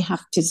is why we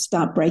have to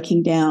start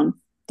breaking down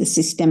the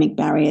systemic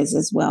barriers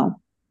as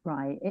well.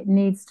 Right. It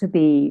needs to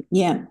be,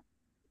 Yeah.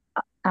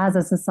 as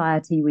a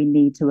society, we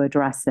need to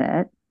address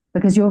it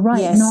because you're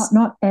right. Yes.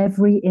 Not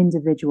every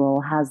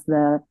individual has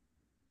the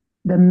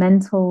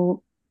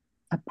mental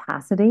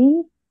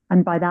capacity,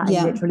 and by that I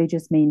Yeah. literally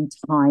just mean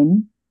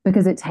time,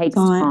 because it takes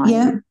Fine.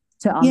 Yeah. time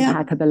to Yeah.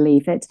 unpack a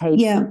belief. It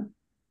takes Yeah.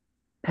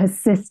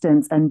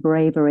 persistence and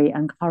bravery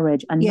and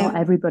courage, and not Yeah.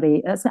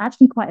 everybody. It's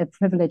actually quite a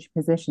privileged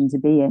position to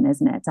be in,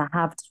 isn't it? To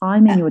have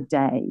time in your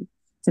day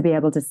to be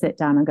able to sit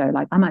down and go,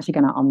 like, I'm actually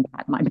going to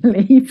unpack my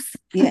beliefs.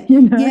 Yeah.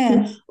 You know?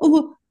 Yeah.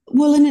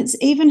 Well, and it's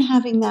even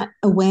having that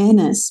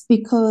awareness,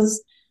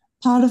 because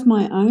part of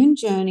my own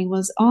journey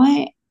was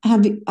I've,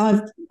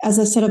 as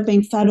I said, I've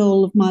been fat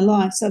all of my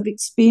life. So I've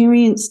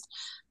experienced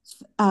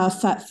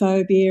fat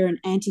phobia and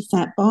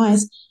anti-fat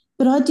bias,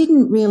 but I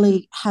didn't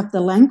really have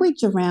the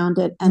language around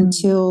it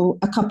until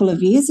a couple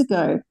of years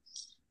ago,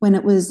 when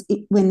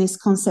this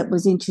concept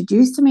was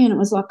introduced to me, and it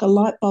was like a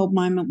light bulb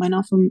moment went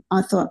off, and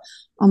I thought,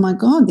 oh my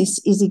God, this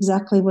is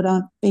exactly what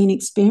I've been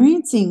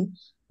experiencing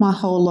my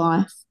whole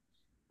life.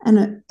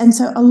 And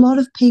so a lot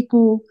of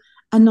people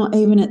are not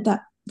even at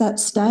that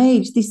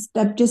stage.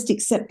 They've just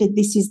accepted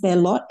this is their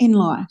lot in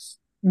life.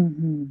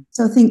 Mm-hmm.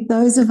 So I think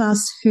those of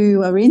us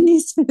who are in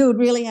this field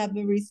really have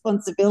a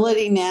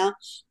responsibility now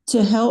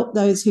to help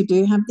those who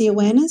do have the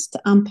awareness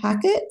to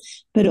unpack it,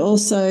 but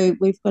also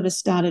we've got to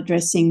start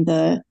addressing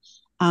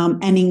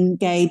and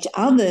engage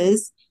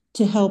others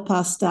to help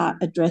us start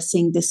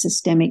addressing the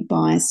systemic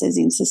biases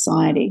in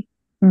society.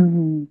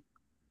 Mm-hmm.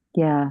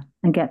 Yeah,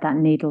 and get that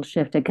needle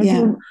shifted. Because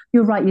Yeah.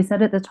 you're right. You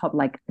said at the top,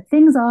 like,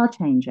 things are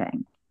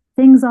changing,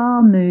 things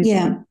are moving.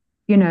 Yeah.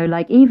 You know,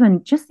 like,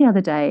 even just the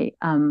other day,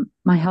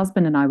 my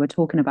husband and I were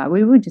talking about,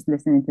 we were just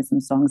listening to some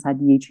songs, had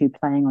YouTube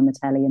playing on the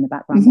telly in the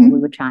background while we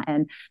were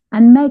chatting,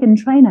 and Meghan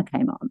Trainor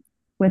came on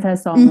with her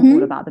song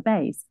All About the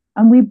Bass.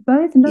 And we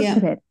both looked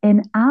at it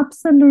in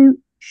absolute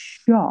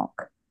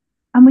shock.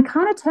 And we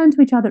kind of turned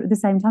to each other at the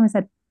same time and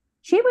said,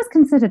 she was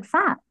considered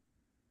fat.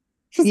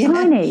 She's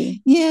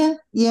tiny. Yeah.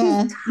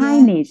 She's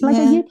tiny. She's like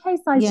a UK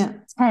size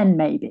 10,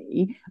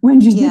 maybe, when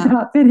she did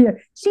that video.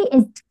 She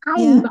is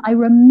tiny. But I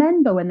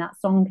remember when that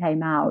song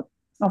came out,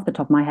 off the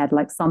top of my head,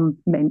 like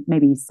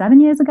maybe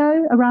 7 years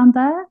ago, around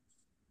there.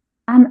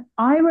 And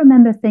I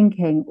remember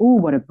thinking, oh,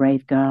 what a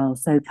brave girl,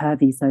 so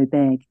curvy, so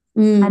big.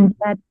 And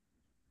yet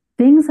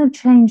things have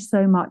changed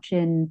so much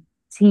in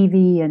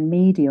TV and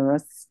media,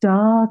 are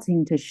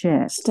starting to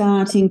shift.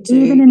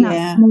 Even in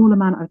that small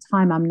amount of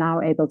time, I'm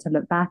now able to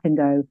look back and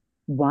go,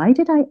 why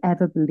did I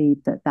ever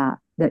believe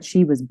that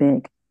she was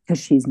big? Because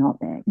she's not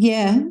big.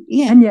 Yeah.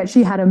 And yet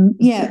she had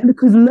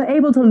because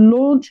able to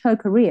launch her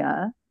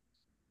career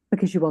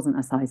because she wasn't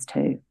a size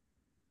 2.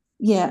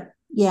 Yeah.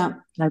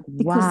 Like,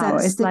 wow.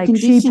 It's like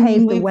she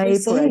paved the way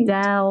for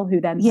Adele,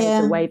 who then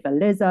paved the way for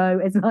Lizzo.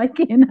 It's like,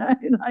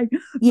 like,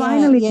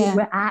 finally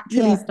we're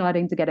actually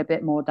starting to get a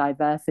bit more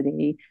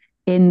diversity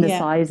in the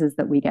sizes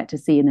that we get to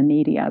see in the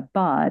media.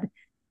 But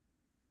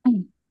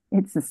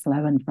it's a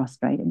slow and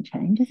frustrating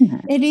change, isn't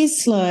it? It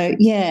is slow,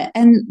 yeah.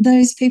 And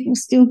those people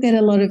still get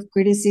a lot of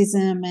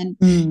criticism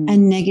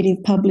and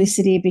negative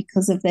publicity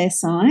because of their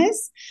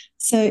size.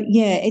 So,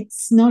 yeah,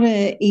 it's not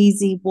an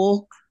easy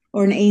walk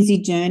or an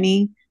easy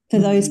journey for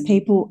those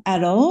people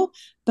at all.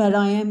 But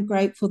I am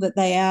grateful that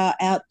they are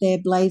out there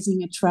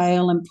blazing a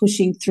trail and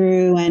pushing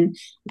through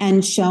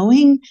and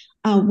showing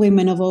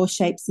women of all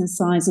shapes and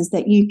sizes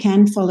that you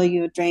can follow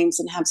your dreams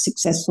and have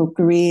successful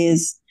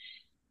careers,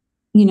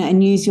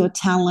 and use your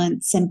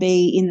talents and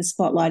be in the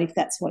spotlight if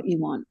that's what you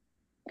want.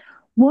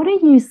 What do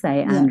you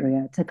say,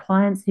 Andrea, to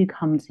clients who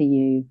come to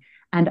you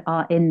and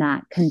are in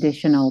that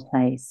conditional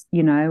place,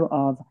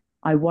 of,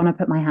 I want to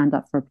put my hand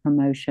up for a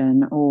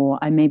promotion, or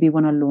I maybe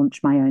want to launch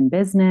my own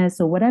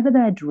business, or whatever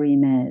their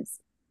dream is.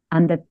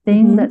 And the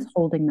thing that's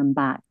holding them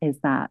back is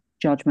that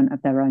judgment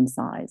of their own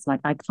size.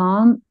 Like, I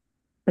can't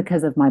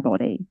because of my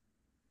body.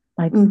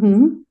 Like,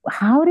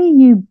 how do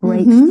you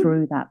break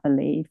through that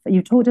belief?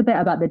 You talked a bit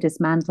about the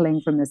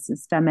dismantling from the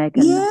systemic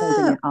and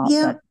holding it up,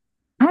 but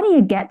how do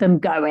you get them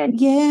going?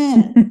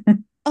 Yeah.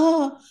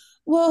 Oh,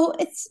 well,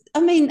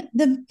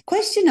 the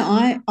question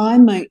I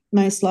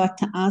most like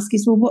to ask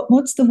is, well,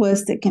 what's the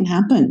worst that can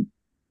happen?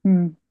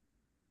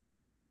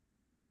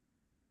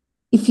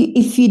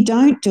 If you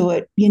don't do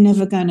it, you're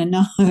never going to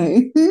know.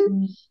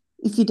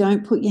 If you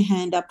don't put your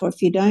hand up, or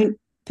if you don't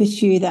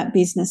pursue that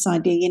business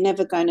idea, you're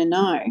never going to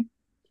know.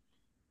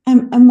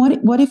 And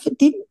what if it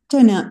did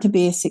turn out to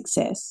be a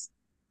success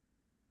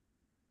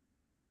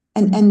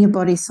and your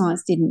body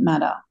size didn't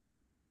matter?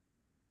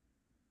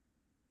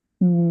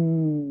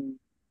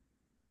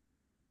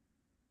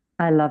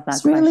 I love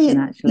that question,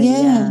 actually.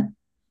 Yeah.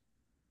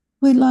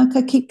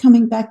 I keep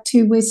coming back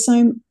to,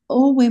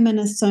 all women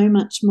are so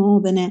much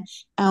more than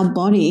our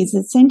bodies.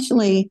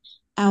 Essentially,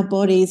 our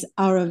bodies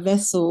are a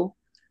vessel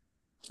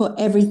for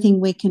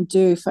everything we can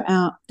do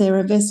they're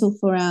a vessel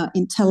for our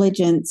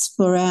intelligence,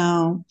 for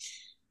our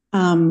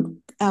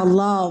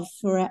love,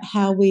 for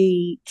how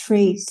we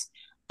treat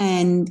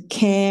and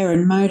care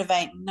and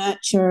motivate and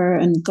nurture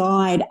and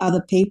guide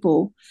other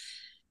people.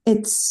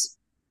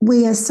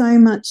 We are so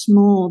much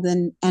more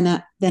than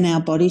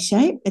our body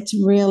shape. It's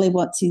really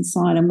what's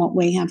inside and what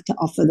we have to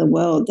offer the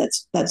world.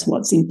 That's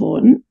what's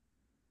important.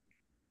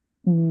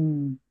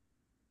 Mm.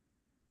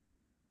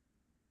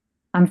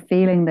 I'm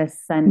feeling this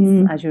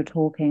sense as you're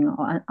talking.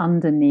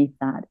 Underneath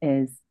that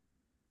is,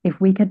 if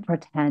we could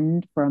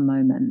pretend for a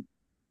moment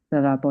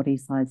that our body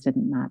size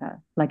didn't matter.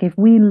 Like if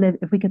we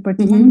could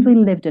pretend we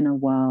lived in a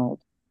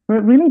world where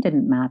it really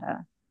didn't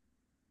matter,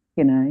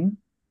 then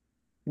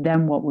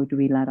what would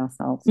we let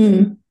ourselves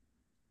do?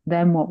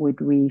 Then what would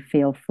we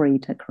feel free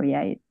to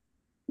create?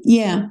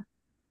 Yeah.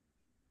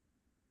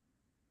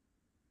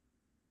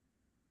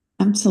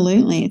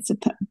 Absolutely. It's a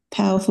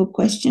powerful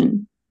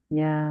question.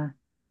 Yeah.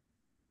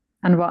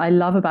 And what I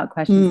love about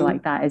questions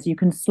like that is you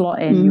can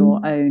slot in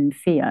your own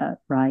fear,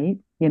 right?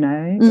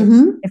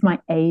 If my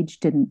age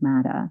didn't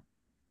matter,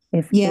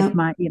 if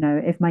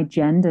my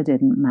gender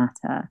didn't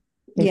matter,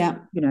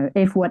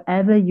 if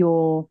whatever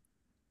your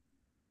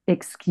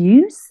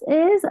excuse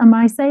is, and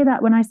I say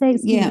that when I say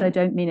excuse, I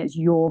don't mean it's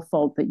your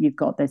fault that you've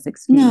got this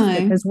excuse,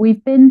 because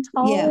we've been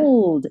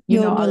told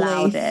you're not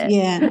allowed it.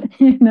 Yeah.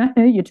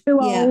 You're too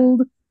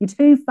old, you're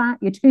too fat,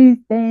 you're too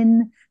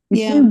thin,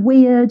 you're too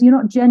weird, you're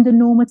not gender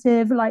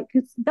normative, like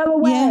go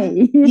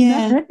away.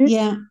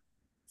 Yeah.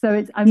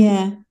 So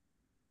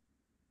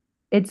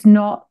it's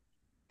not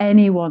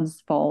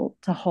anyone's fault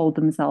to hold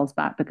themselves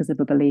back because of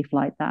a belief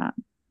like that.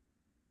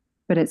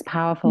 But it's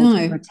powerful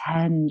to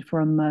pretend for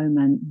a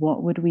moment,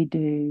 what would we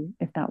do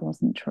if that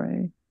wasn't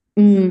true?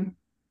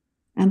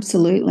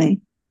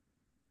 Absolutely.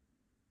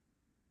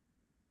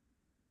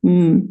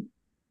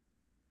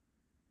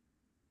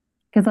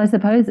 Because I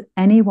suppose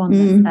anyone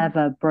that's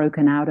ever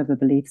broken out of a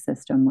belief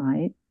system,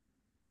 right,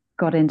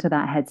 got into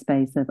that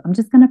headspace of, I'm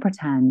just going to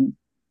pretend.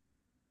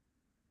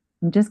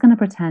 I'm just going to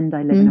pretend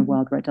I live in a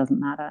world where it doesn't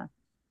matter.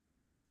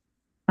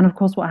 And of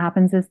course, what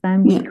happens is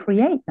then we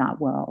create that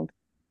world.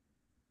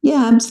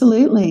 Yeah,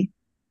 absolutely.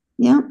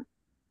 Yeah.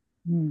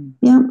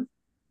 Yeah.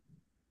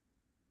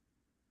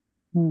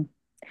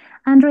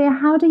 Andrea,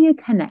 how do you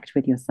connect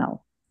with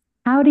yourself?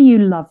 How do you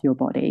love your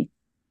body?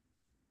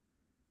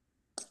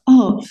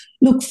 Oh,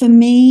 look, for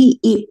me,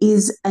 it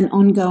is an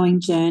ongoing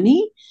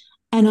journey.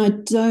 And I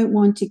don't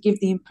want to give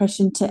the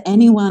impression to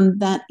anyone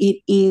that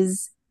it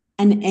is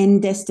an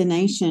end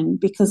destination,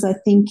 because I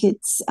think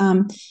it's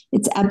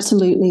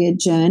absolutely a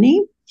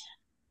journey.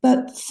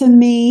 But for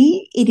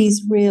me, it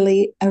is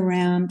really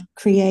around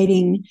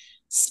creating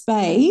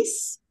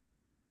space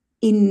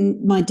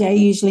in my day,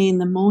 usually in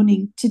the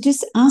morning, to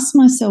just ask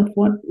myself,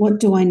 what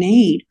do I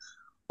need?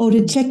 Or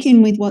to check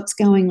in with what's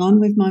going on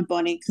with my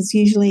body, because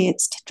usually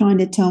it's trying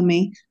to tell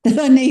me that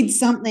I need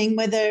something,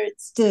 whether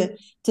it's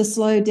to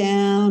slow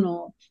down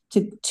or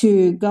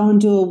to go and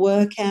do a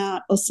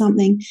workout or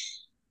something.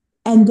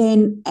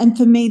 And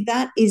for me,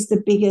 that is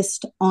the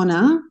biggest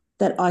honor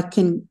that I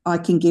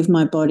can give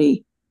my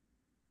body.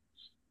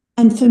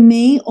 And for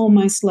me,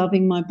 almost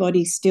loving my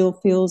body still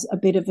feels a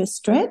bit of a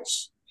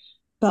stretch,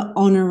 but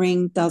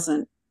honoring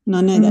doesn't. And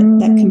I know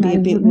that can be a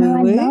bit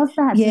woo-woo. I love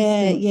that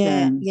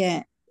distinction.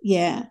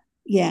 Yeah.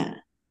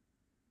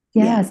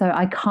 So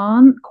I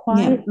can't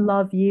quite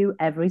love you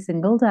every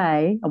single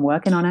day. I'm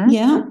working on it.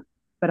 Yeah.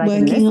 But I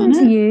can listen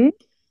to you.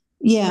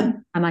 Yeah.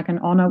 And I can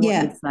honor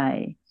what you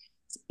say.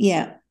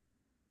 Yeah.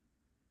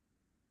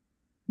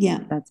 Yeah.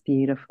 That's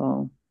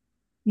beautiful.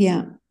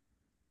 Yeah.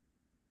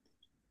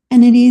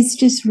 And it is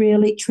just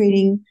really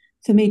treating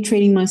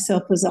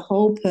myself as a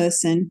whole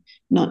person,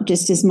 not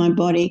just as my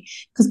body.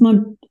 Because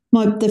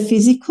the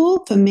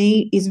physical for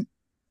me is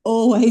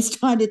always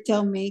trying to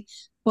tell me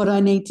what I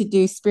need to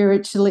do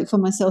spiritually for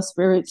myself,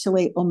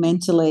 spiritually or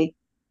mentally.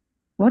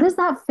 What does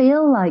that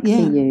feel like for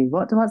you?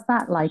 What's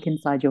that like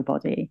inside your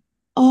body?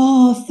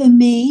 Oh, for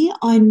me,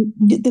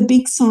 the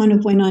big sign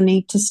of when I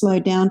need to slow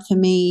down for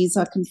me is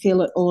I can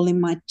feel it all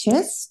in my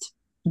chest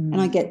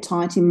and I get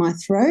tight in my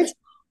throat,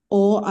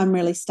 or I'm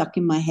really stuck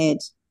in my head.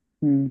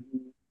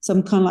 So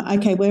I'm kind of like,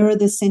 okay, where are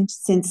the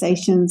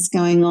sensations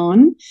going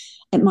on?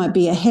 It might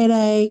be a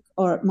headache,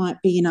 or it might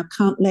be, I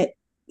can't let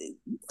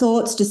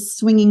thoughts just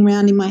swinging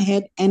around in my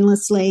head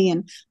endlessly,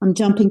 and I'm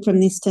jumping from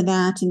this to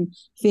that and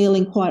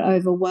feeling quite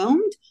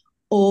overwhelmed,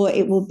 or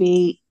it will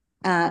be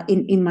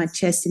in my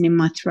chest and in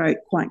my throat,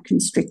 quite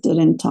constricted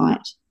and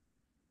tight.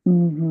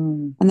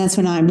 And that's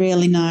when I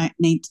really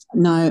need to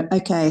know,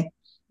 okay,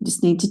 you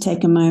just need to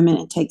take a moment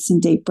and take some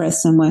deep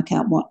breaths and work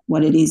out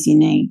what it is you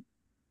need.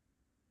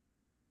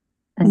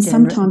 And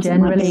sometimes it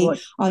might be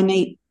I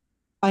need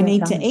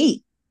to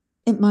eat.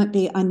 It might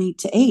be I need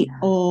to eat,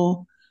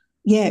 or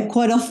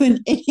quite often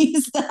it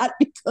is that,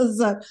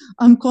 because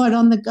I'm quite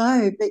on the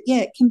go. But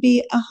it can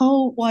be a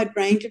whole wide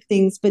range of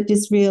things, but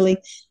just really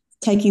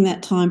taking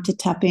that time to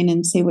tap in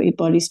and see what your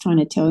body's trying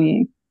to tell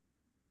you.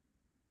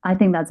 I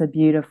think that's a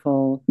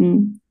beautiful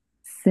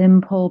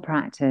simple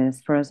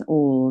practice for us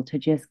all to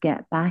just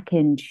get back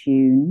in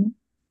tune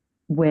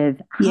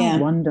with how Yeah,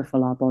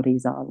 wonderful our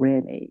bodies are,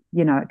 really.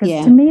 Because to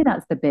yeah, me,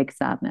 that's the big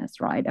sadness,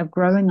 right? Of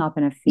growing up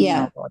in a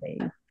yeah, female body,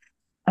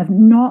 of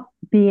not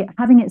be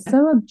having it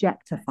so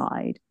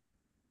objectified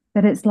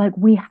that it's like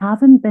we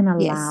haven't been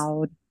yes,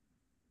 allowed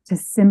to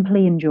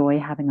simply enjoy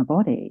having a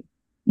body.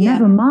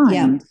 Never yeah,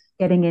 yeah, mind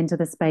getting into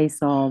the space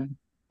of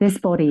this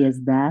body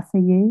is there for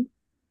you,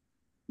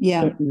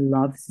 yeah. it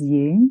loves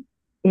you,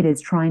 it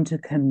is trying to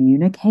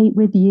communicate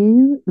with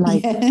you.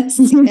 Like, Yes,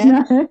 you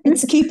yeah. know,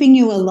 It's keeping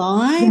you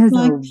alive. there's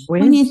Like a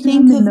when you wisdom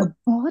think in of, the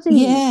body.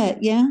 yeah,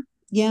 yeah,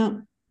 yeah.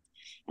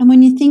 And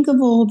when you think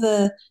of all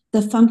the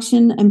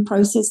function and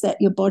process that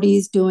your body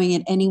is doing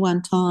at any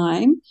one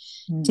time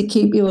to Mm,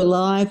 keep you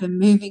alive and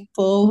moving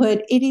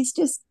forward, it is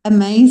just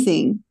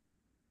amazing.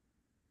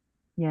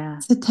 yeah.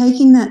 So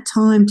taking that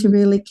time to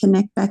really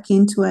connect back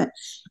into it.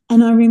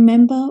 And I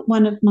remember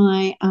one of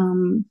my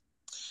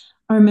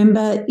I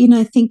remember,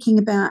 thinking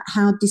about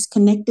how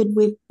disconnected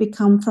we've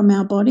become from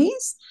our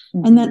bodies.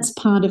 And Hmm. that's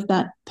part of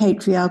that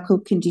patriarchal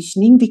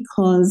conditioning,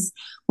 because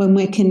when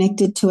we're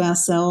connected to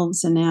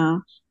ourselves and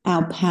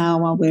our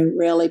power, we're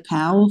really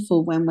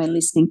powerful when we're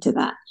listening to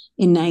that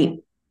innate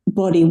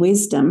body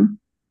wisdom.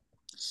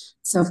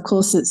 So, of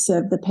course, it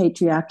served the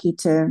patriarchy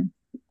to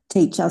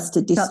teach us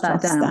to Shut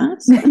that distrust down.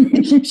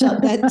 that,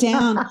 shut that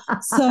down.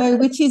 So,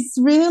 which is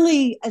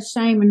really a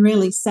shame and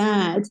really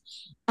sad.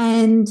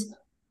 And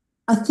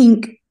I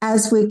think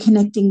as we're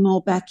connecting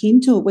more back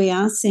into it, we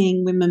are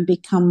seeing women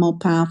become more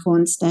powerful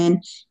and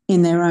stand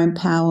in their own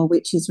power,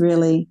 which is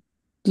really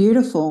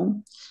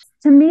beautiful.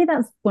 To me,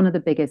 that's one of the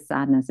biggest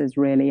sadnesses,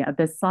 really.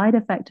 The side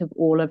effect of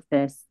all of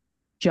this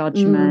Mm,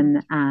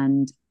 judgment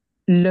and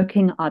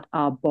looking at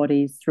our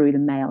bodies through the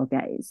male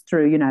gaze,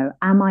 through,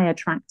 am I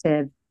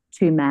attractive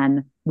to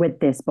men with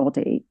this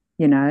body?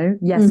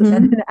 Yes,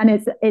 mm-hmm. and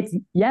it's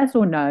yes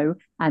or no,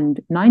 and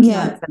 99%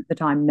 Yeah, of the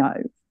time, no,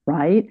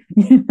 right?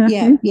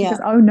 yeah, Because, yeah,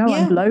 oh no,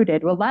 I'm yeah,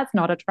 bloated. Well, that's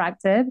not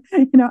attractive.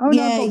 Oh no, I've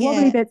yeah, got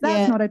wobbly yeah, bits. That's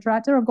yeah, not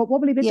attractive. I've got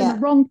wobbly bits in the yeah,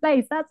 wrong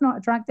place. That's not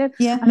attractive.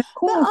 yeah. And of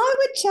But course, I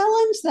would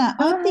challenge that.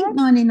 go I ahead. think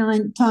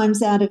 99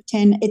 times out of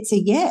 10, it's a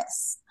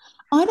yes.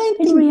 I don't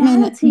In think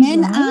men reality,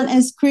 men right? aren't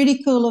as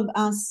critical of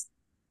us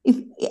if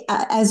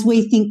as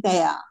we think they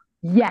are.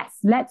 Yes,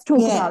 let's talk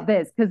Yeah, about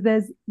this because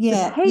there's the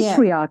yeah, yeah,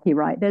 patriarchy,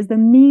 right? There's the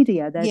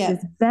media, there's yeah.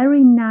 this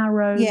very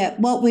narrow Yeah,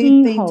 what we've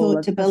been keyhole taught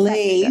of to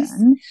believe.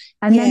 perfection.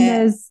 And then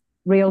Yeah, there's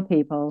real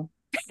people.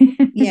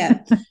 yeah.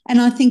 And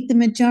I think the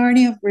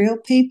majority of real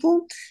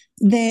people,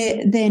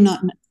 they're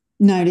not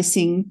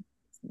noticing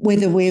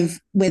whether we've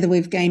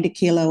gained a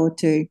kilo or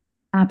two.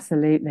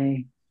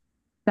 Absolutely.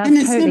 That's And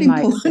it's not totally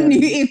my important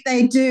experience. if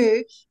they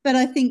do, but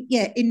I think,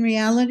 yeah, in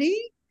reality,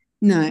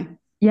 no,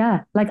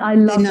 Yeah, like I they're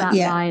love not. that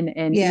Yeah, line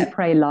in Eat, yeah,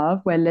 Pray, Love,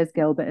 where Liz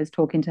Gilbert is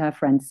talking to her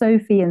friend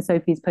Sophie, and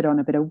Sophie's put on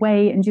a bit of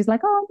weight, and she's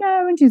like, "Oh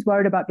no," and she's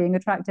worried about being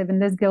attractive, and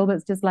Liz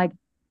Gilbert's just like,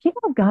 "You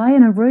got a guy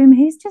in a room,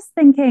 he's just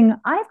thinking,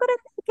 I've got a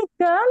naked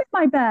girl in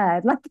my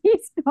bed, like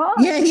he's not."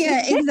 yeah,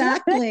 yeah,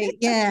 exactly.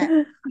 Yeah,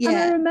 And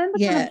I yeah, remember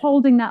kind of yeah,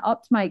 holding that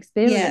up to my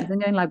experience yeah,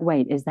 and going like,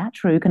 "Wait, is that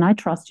true? Can I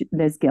trust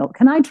Liz Gilbert?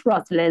 Can I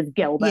trust Liz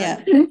Gilbert?"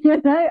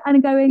 yeah,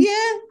 And going,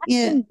 yeah,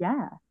 yeah, actually,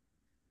 yeah.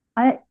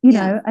 I,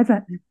 yeah. I've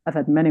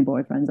had many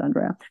boyfriends,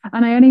 Andrea,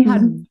 and I only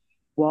had Mm.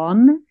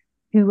 one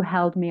who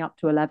held me up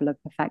to a level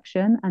of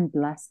perfection. And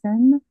bless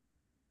him,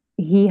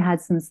 he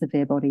had some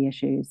severe body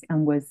issues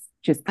and was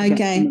just projecting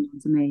Okay. them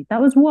onto me.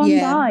 That was one Yeah,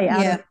 guy out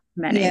of yeah,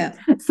 many. yeah,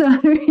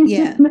 So,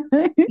 yeah,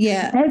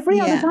 yeah, every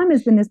other yeah, time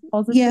has been this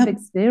positive yeah,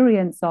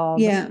 experience of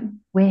yeah,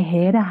 we're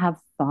here to have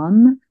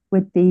fun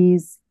with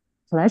these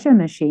pleasure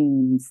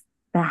machines.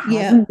 There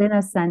yeah, hasn't been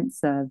a sense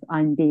of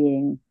I'm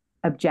being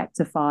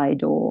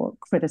objectified or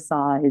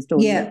criticized or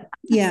looked yeah, at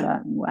in a yeah,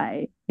 certain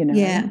way.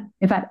 yeah,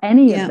 In fact,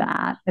 any of yeah,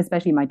 that,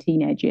 especially my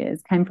teenage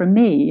years, came from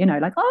me,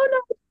 like, oh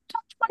no,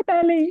 touch my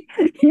belly.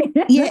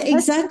 yeah,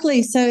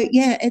 exactly. So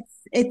yeah,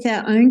 it's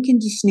our own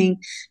conditioning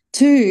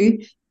too.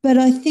 But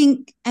I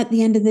think at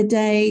the end of the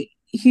day,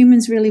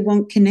 humans really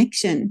want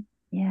connection.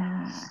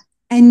 Yeah.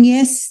 And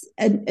yes,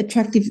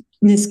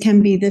 attractiveness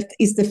can be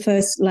the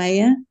first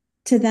layer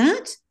to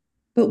that.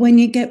 But when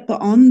you get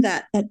beyond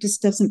that, that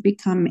just doesn't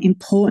become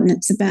important.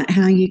 It's about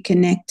how you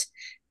connect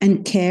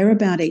and care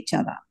about each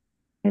other.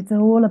 It's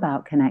all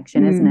about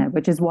connection, isn't it? Mm.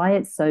 Which is why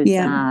it's so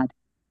Yeah, sad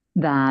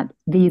that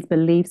these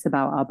beliefs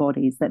about our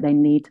bodies that they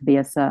need to be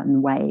a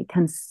certain way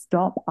can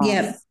stop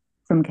yeah, us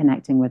from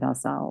connecting with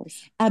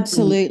ourselves, can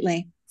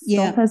absolutely.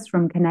 stop Yeah, us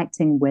from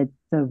connecting with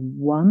the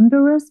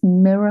wondrous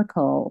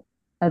miracle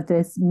of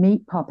this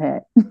meat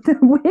puppet that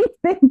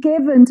we've been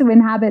given to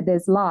inhabit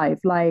this life.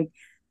 Like,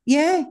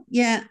 yeah,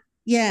 yeah,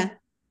 yeah,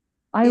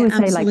 I yeah, always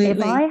say, like,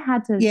 if I absolutely.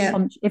 had to Yeah,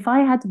 if I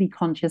had to be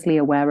consciously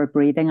aware of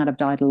breathing, I'd have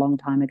died a long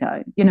time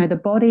ago. The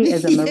body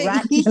is a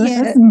miraculous yeah,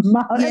 yeah,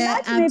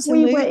 Imagine if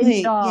we were in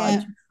absolutely. Yeah,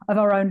 charge of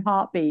our own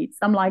heartbeats.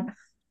 I'm like,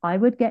 I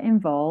would get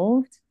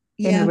involved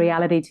in a yeah,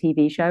 reality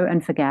TV show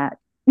and forget.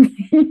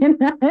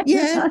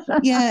 yeah,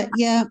 yeah,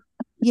 yeah,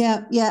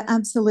 yeah, yeah,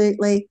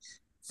 absolutely.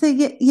 So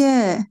yeah,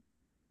 yeah,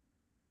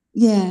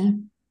 Yeah.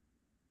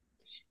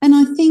 And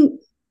I think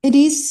it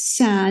is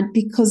sad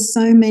because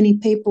so many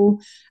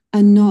people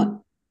are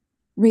not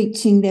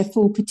reaching their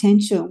full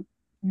potential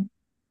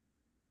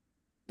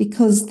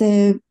because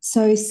they're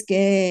so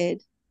scared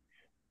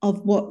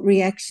of what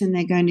reaction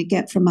they're going to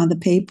get from other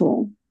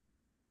people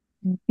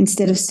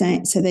instead of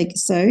staying. So they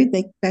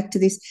back to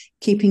this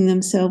keeping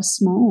themselves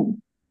small.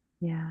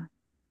 Yeah.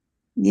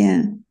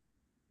 Yeah.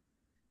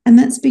 And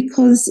that's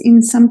because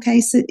in some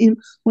cases,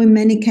 or in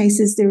many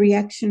cases, the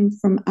reaction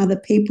from other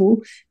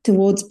people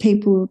towards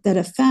people that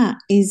are fat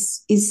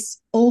is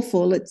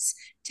awful. It's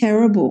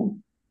terrible.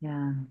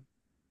 Yeah.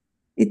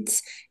 It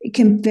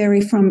can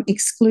vary from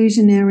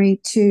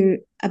exclusionary to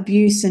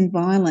abuse and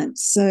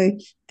violence. So,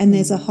 and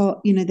there's a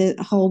whole, there's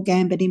a whole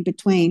gambit in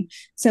between.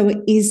 So it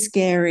is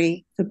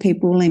scary for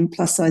people in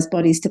plus size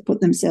bodies to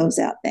put themselves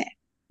out there.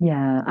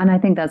 Yeah. And I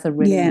think that's a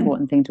really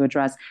important thing to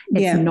address.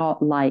 It's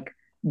not like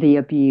the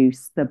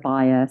abuse, the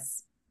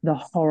bias, the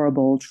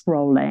horrible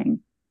trolling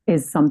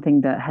is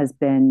something that has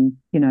been,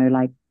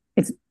 like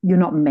you're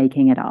not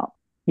making it up,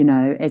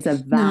 it's a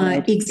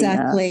valid No,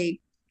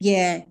 exactly.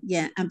 Fear.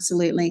 Yeah,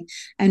 absolutely.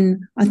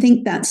 And I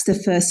think that's the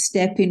first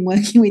step in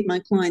working with my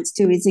clients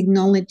too, is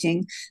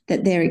acknowledging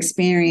that their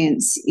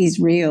experience is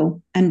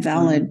real and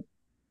valid.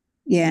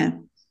 Yeah.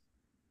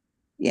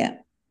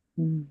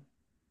 And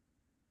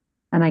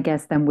I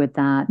guess then with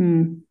that,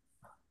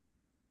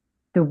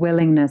 the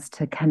willingness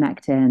to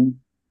connect in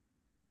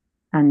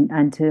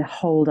and to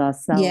hold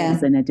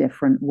ourselves in a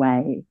different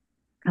way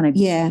kind of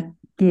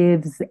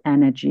gives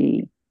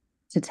energy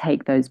to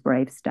take those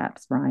brave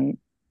steps, right?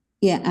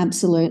 Yeah,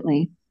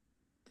 absolutely.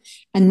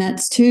 And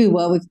that's too,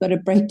 well, we've got to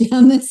break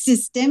down the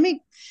systemic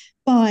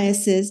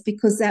biases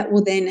because that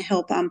will then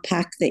help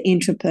unpack the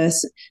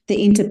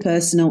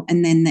interpersonal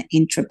and then the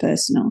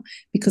intrapersonal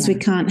because we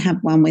can't have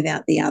one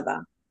without the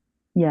other.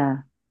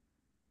 Yeah.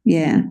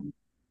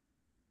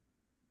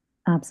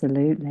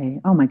 Absolutely.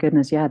 Oh my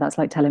goodness. Yeah, that's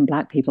like telling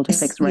Black people to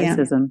fix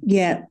racism.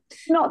 Yeah.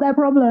 Not their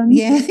problem.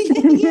 Yeah.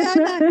 I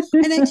know.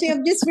 And actually,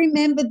 I've just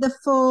remembered the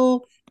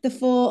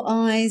four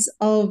eyes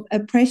of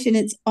oppression.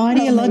 It's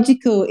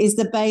ideological is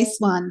the base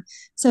one.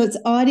 So it's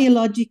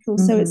ideological.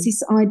 So it's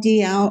this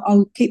idea,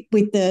 I'll keep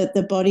with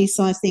the body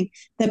size thing,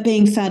 that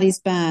being fat is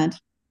bad.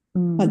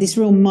 Like this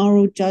real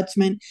moral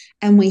judgment.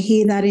 And we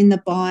hear that in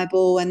the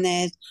Bible, and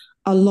there's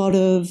a lot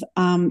of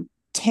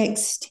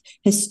text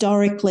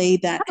historically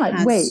that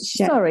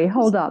sorry,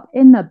 hold up.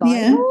 In the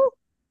Bible?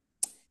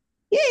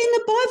 Yeah, in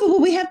the Bible,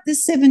 well, we have the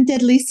 7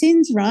 deadly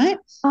sins, right?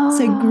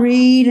 So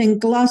greed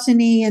and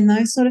gluttony and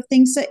those sort of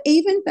things. So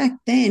even back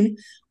then,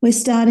 we're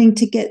starting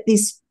to get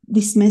this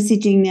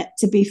messaging that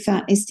to be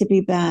fat is to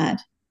be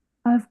bad.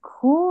 Of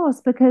course,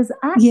 because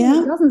actually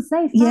it doesn't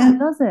say fat,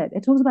 does it?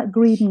 It talks about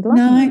greed and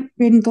gluttony. No,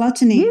 greed and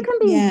gluttony. You can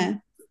be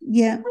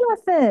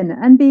thin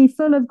and be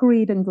full of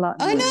greed and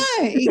gluttony. I know,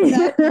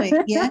 exactly.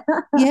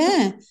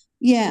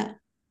 Yeah.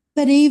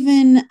 But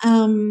even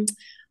I've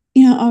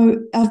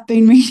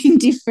been reading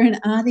different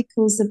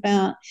articles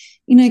about,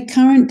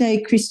 current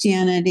day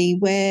Christianity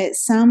where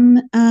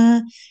some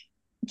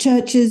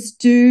churches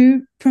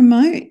do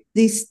promote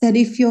this, that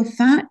if you're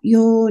fat,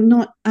 you're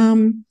not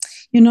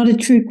a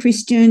true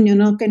Christian, you're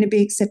not going to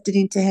be accepted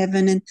into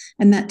heaven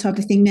and that type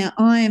of thing. Now,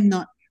 I am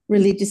not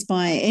religious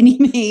by any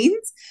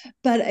means,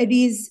 but it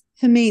is,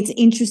 for me, it's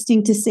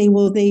interesting to see,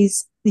 well,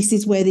 this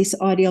is where this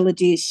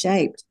ideology is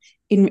shaped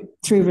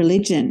through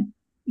religion.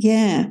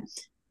 Yeah.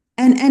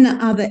 And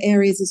other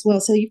areas as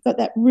well. So you've got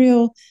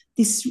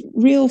this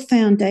real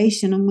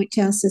foundation on which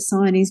our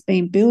society has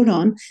been built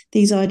on,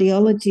 these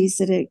ideologies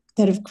that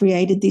have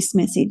created this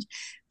message.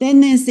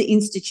 Then there's the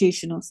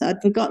institutional. So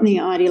I'd forgotten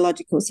the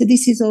ideological. So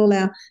this is all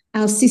our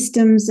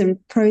systems and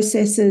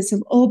processes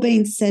have all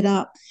been set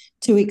up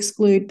to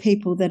exclude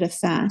people that are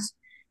fat.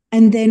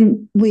 And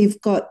then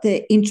we've got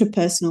the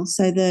intrapersonal,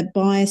 so the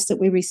bias that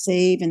we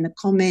receive and the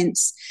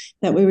comments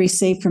that we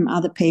receive from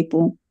other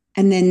people.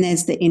 And then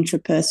there's the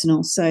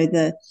intrapersonal, so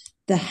the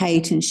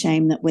hate and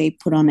shame that we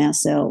put on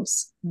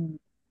ourselves.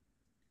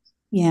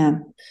 Yeah.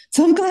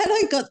 So I'm glad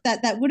I got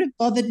that. That would have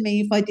bothered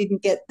me if I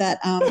didn't get that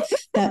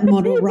that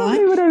model right.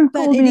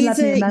 But it is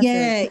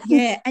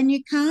yeah. And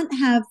you can't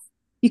have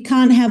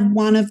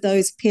one of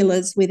those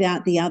pillars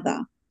without the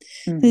other.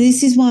 So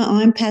this is why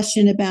I'm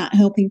passionate about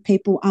helping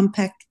people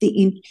unpack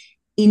the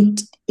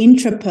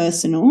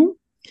intrapersonal.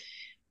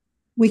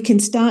 We can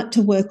start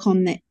to work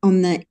on the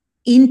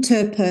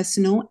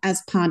interpersonal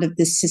as part of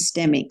the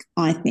systemic,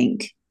 I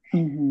think.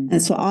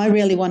 And so I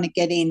really want to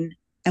get in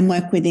and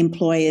work with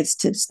employers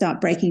to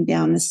start breaking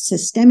down the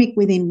systemic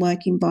within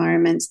work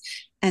environments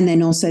and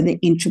then also the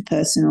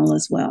intrapersonal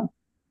as well.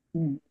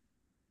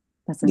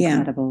 That's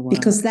incredible work.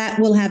 Because that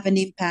will have an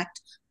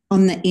impact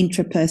on the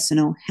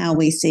intrapersonal, how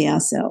we see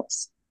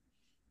ourselves.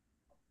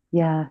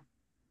 Yeah.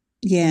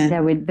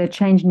 The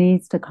change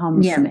needs to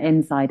come from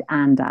inside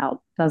and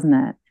out, doesn't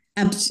it?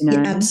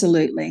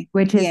 Absolutely.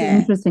 Which is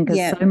interesting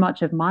because so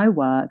much of my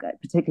work,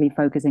 particularly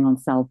focusing on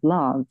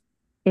self-love,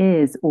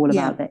 is all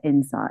about the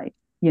inside.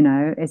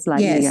 It's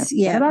like,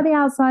 forget about the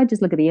outside,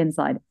 just look at the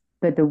inside.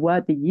 but the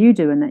work that you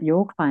do and that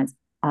your clients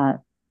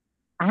are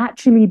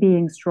actually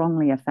being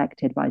strongly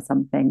affected by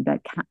something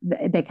that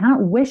they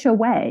can't wish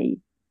away,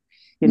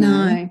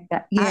 No.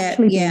 they're Yeah.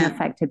 actually being Yeah.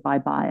 affected by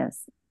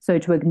bias. So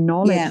to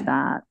acknowledge Yeah.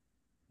 that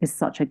is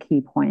such a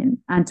key point,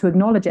 and to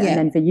acknowledge it, and Yeah.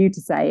 then for you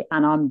to say,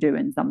 and I'm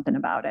doing something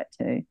about it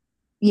too.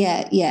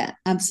 Yeah. Yeah.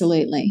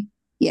 Absolutely.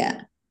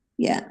 Yeah.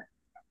 Yeah.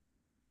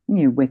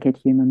 You wicked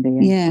human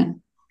being. Yeah.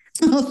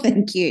 Oh,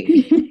 thank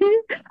you.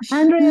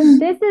 Andrea,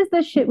 this is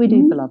the Shit We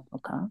Do for Love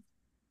podcast.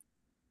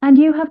 And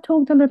you have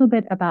talked a little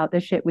bit about the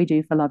shit we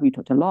do for love. You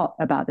talked a lot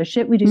about the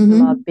shit we do for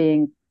love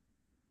being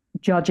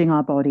judging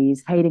our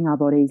bodies, hating our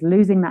bodies,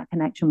 losing that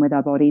connection with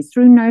our bodies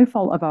through no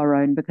fault of our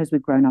own because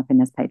we've grown up in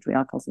this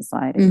patriarchal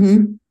society.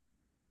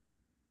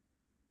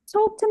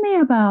 Talk to me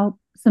about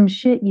some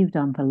shit you've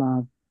done for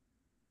love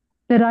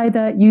that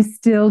either you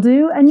still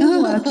do and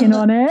you're working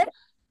on it,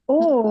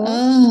 or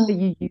that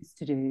you used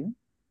to do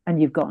and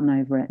you've gotten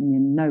over it and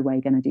you're no way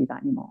going to do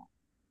that anymore.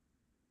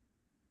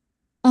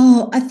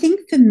 Oh, I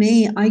think for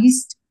me, I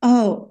used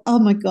oh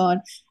my God,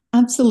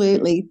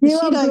 absolutely. The You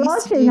shit are I used to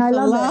blushing. do I for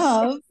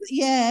love love,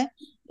 yeah,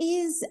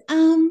 is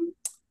I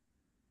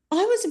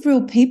was a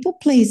real people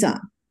pleaser.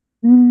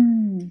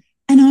 it.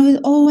 And I was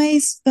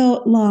always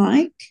felt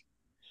like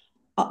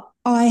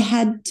I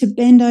had to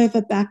bend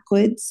over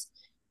backwards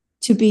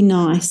to be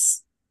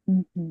nice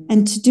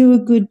and to do a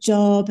good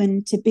job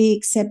and to be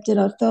accepted.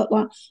 I felt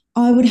like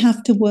I would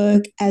have to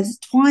work as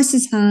twice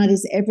as hard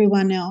as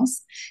everyone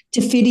else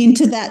to fit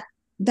into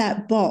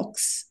that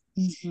box.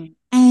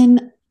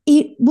 And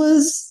it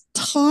was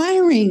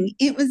tiring.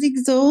 It was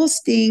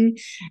exhausting.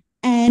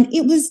 And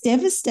it was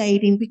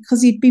devastating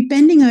because you'd be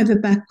bending over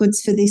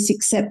backwards for this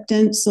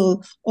acceptance or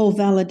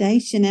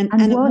validation, and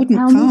it wouldn't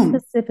tell come. me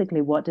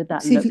specifically, what did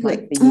that look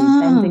like for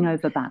you? Bending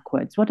over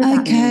backwards. What did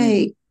that mean?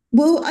 Okay.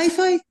 Well, if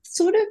I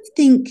sort of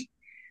think,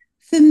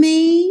 for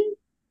me,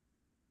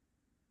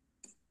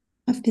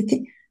 I have to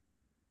think.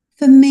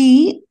 For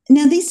me,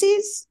 now this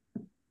is,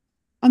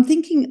 I'm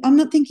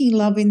not thinking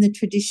love in the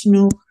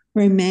traditional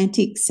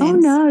romantic sense. Oh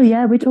no,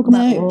 yeah, we talk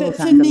about all but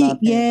kinds of love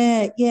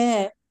here.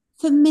 Yeah.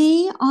 For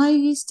me, I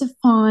used to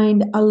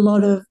find a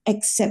lot of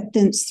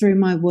acceptance through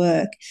my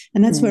work,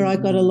 and that's where I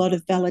got a lot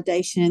of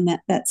validation in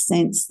that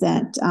sense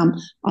that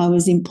I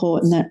was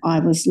important, that I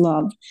was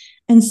loved.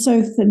 And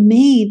so for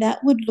me,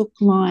 that would look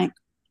like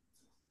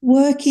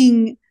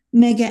working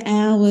mega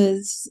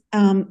hours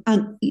to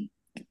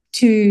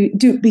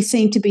be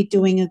seen to be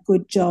doing a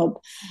good job.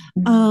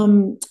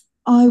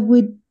 I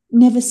would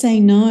never say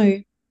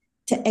no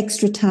to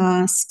extra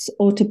tasks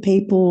or to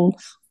people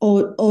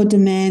or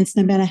demands,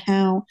 no matter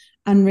how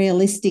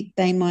unrealistic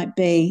they might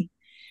be.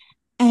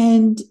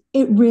 And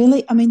it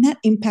really, that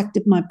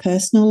impacted my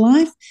personal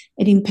life.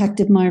 It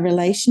impacted my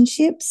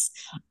relationships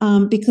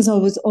because I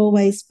was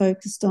always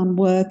focused on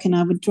work, and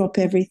I would drop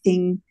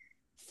everything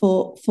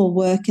for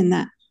work and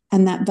that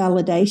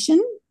validation.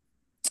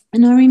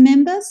 And I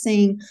remember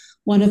seeing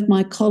one of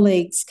my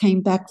colleagues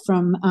came back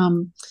from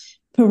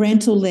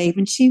parental leave,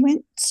 and she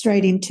went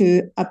straight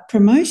into a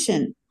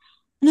promotion.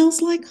 And I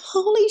was like,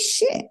 holy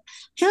shit,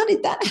 how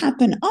did that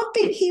happen? I've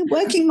been here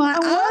working my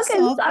ass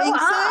off,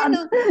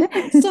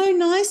 being so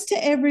nice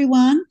to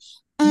everyone.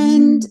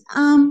 And,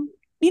 I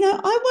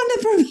won a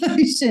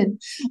promotion.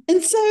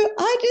 And so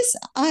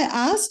I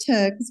asked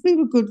her, because we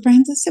were good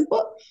friends, I said,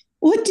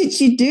 what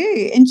did you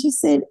do? And she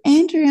said,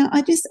 Andrea,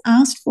 I just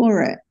asked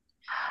for it.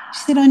 She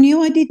said, I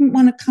knew I didn't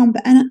want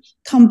to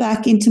come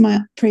back into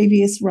my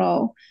previous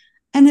role.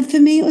 And for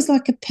me, it was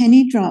like a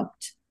penny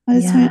dropped. I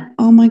just went,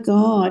 oh my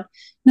God,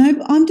 no,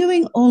 I'm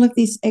doing all of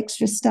this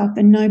extra stuff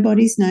and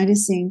nobody's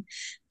noticing.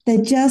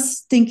 They're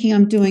just thinking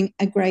I'm doing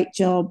a great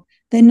job.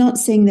 They're not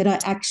seeing that I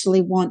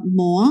actually want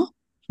more.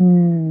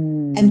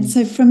 And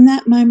so from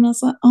that moment, I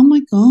was like, oh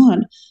my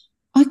God,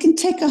 I can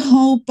take a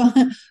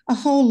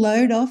whole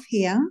load off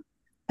here.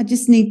 I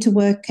just need to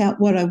work out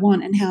what I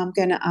want and how I'm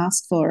going to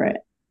ask for it.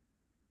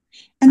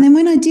 And then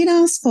when I did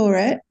ask for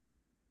it,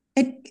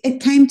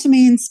 it came to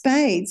me in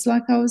spades.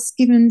 Like I was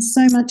given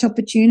so much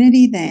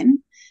opportunity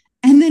then.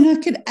 And then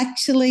I could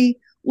actually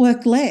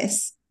work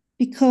less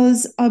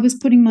because I was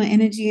putting my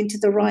energy into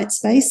the right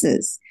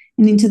spaces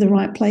and into the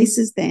right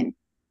places then.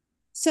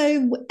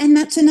 So, and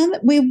that's another,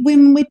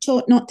 when we're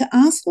taught not to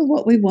ask for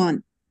what we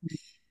want,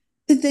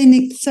 but then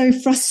it's so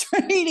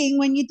frustrating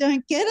when you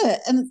don't get it.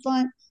 And it's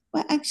like,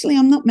 well, actually,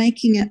 I'm not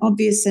making it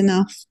obvious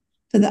enough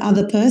for the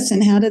other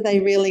person. How do they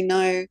really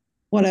know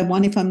what I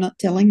want if I'm not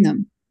telling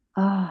them?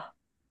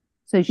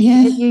 So shit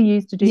you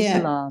used to do for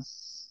love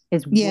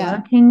is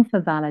working for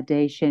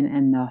validation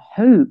and the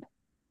hope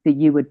that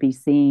you would be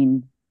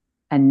seen.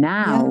 And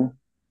now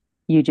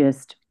you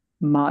just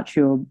march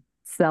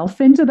yourself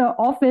into the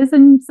office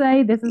and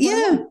say, this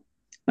is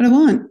what I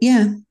want.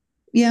 Yeah.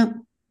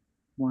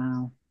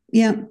 Wow.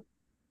 Yeah.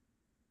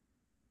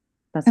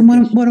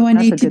 And what do I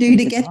need to do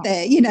to get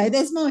there?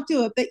 There's more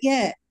to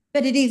it,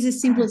 but it is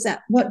as simple as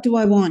that. What do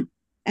I want?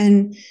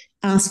 And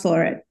ask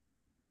for it.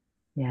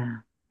 Yeah.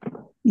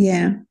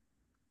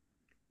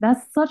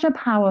 That's such a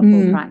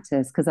powerful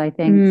practice, because I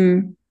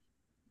think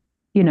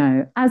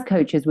as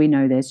coaches, we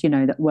know this,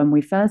 that when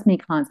we first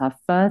meet clients, our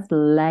first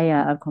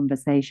layer of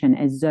conversation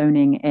is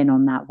zoning in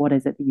on that. What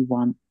is it that you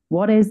want?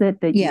 What is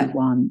it that you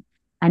want?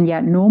 And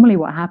yet, normally,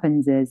 what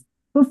happens is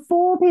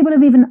before people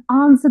have even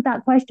answered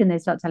that question, they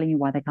start telling you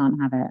why they can't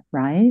have it,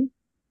 right?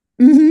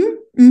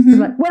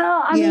 Like,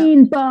 well, I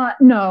mean, but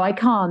no, I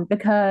can't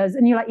because,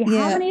 and you're like, you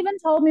haven't even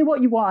told me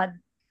what you want.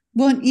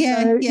 Well,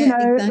 so,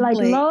 exactly. Like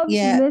love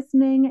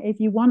listening.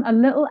 If you want a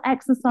little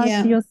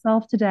exercise for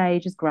yourself today,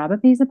 just grab a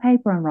piece of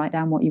paper and write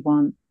down what you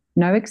want.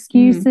 No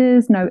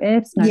excuses, no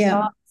ifs, no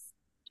buts.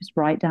 Just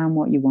write down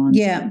what you want.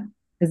 Yeah.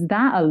 Because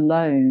that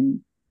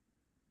alone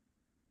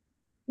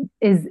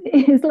is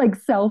like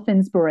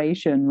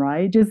self-inspiration,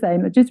 right? Just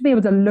to be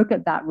able to look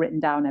at that written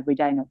down every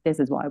day and go, this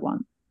is what I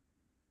want.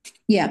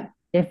 Yeah.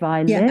 If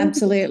I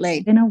lived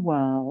in a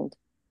world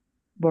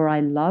where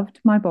I loved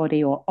my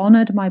body or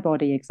honored my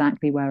body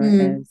exactly where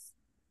it is,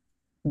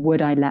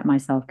 would I let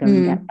myself go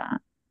and get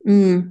that?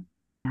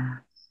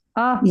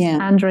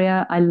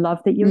 Andrea, I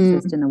love that you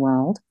exist in the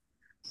world.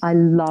 I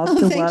love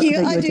the work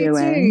that you're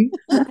doing.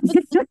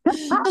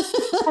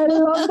 I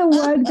love the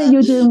work that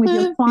you're doing with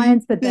your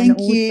clients, but then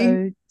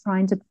also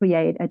trying to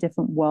create a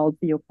different world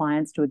for your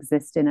clients to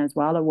exist in as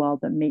well, a world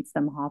that meets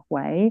them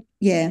halfway.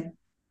 Yeah.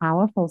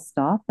 Powerful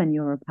stuff, and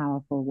you're a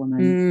powerful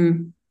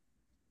woman.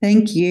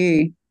 Thank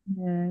you.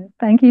 Yeah.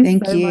 Thank you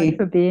so much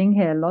for being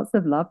here. Lots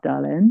of love,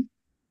 darling.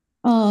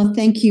 Oh,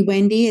 thank you,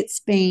 Wendy. It's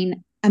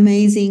been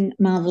amazing,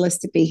 marvelous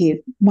to be here.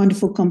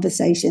 Wonderful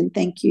conversation.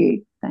 Thank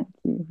you. Thank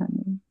you,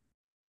 honey.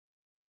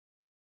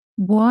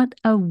 What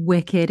a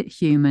wicked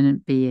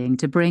human being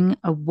to bring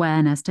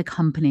awareness to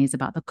companies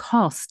about the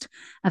cost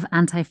of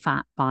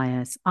anti-fat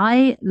bias.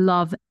 I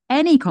love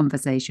any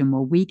conversation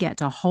where we get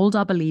to hold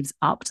our beliefs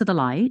up to the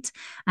light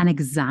and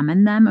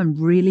examine them and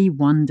really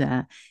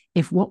wonder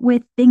if what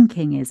we're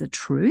thinking is a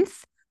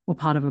truth or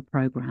part of a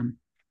program.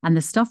 And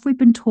the stuff we've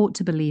been taught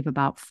to believe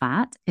about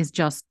fat is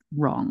just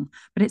wrong.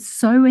 But it's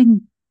so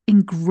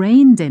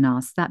ingrained in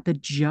us that the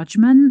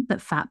judgment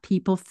that fat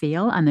people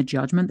feel and the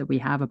judgment that we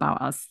have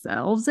about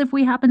ourselves if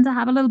we happen to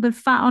have a little bit of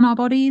fat on our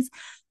bodies,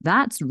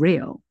 that's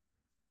real.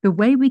 The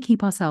way we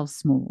keep ourselves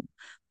small,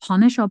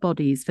 punish our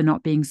bodies for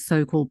not being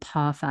so-called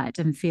perfect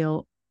and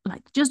feel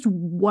like just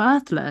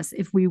worthless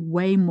if we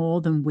weigh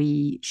more than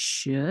we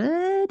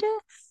should,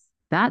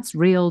 that's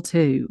real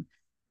too.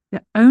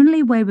 The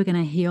only way we're going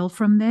to heal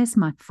from this,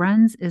 my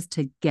friends, is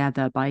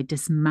together by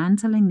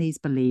dismantling these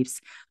beliefs,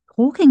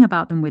 talking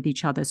about them with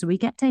each other so we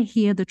get to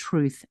hear the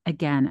truth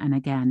again and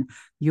again.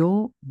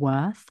 Your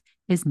worth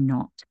is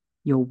not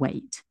your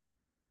weight.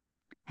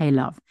 Hey,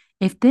 love,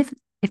 if this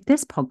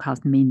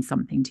podcast means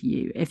something to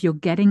you, if you're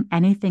getting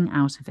anything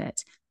out of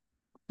it,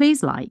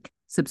 please like,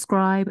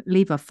 subscribe,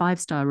 leave a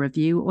 5-star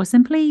review, or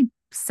simply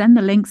send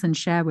the links and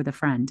share with a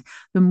friend.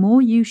 The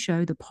more you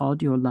show the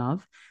pod your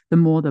love, the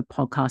more the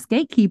podcast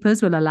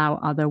gatekeepers will allow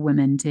other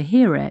women to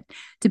hear it.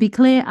 To be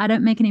clear, I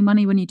don't make any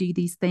money when you do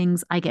these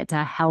things. I get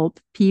to help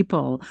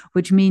people,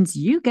 which means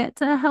you get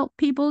to help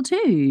people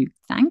too.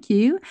 Thank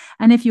you.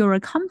 And if you're a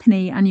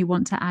company and you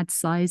want to add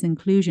size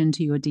inclusion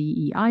to your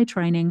DEI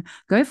training,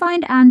 go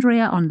find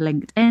Andrea on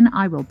LinkedIn.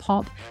 I will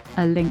pop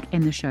a link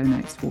in the show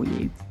notes for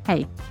you.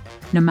 Hey,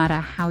 no matter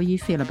how you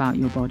feel about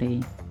your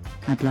body,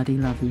 I bloody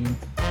love you.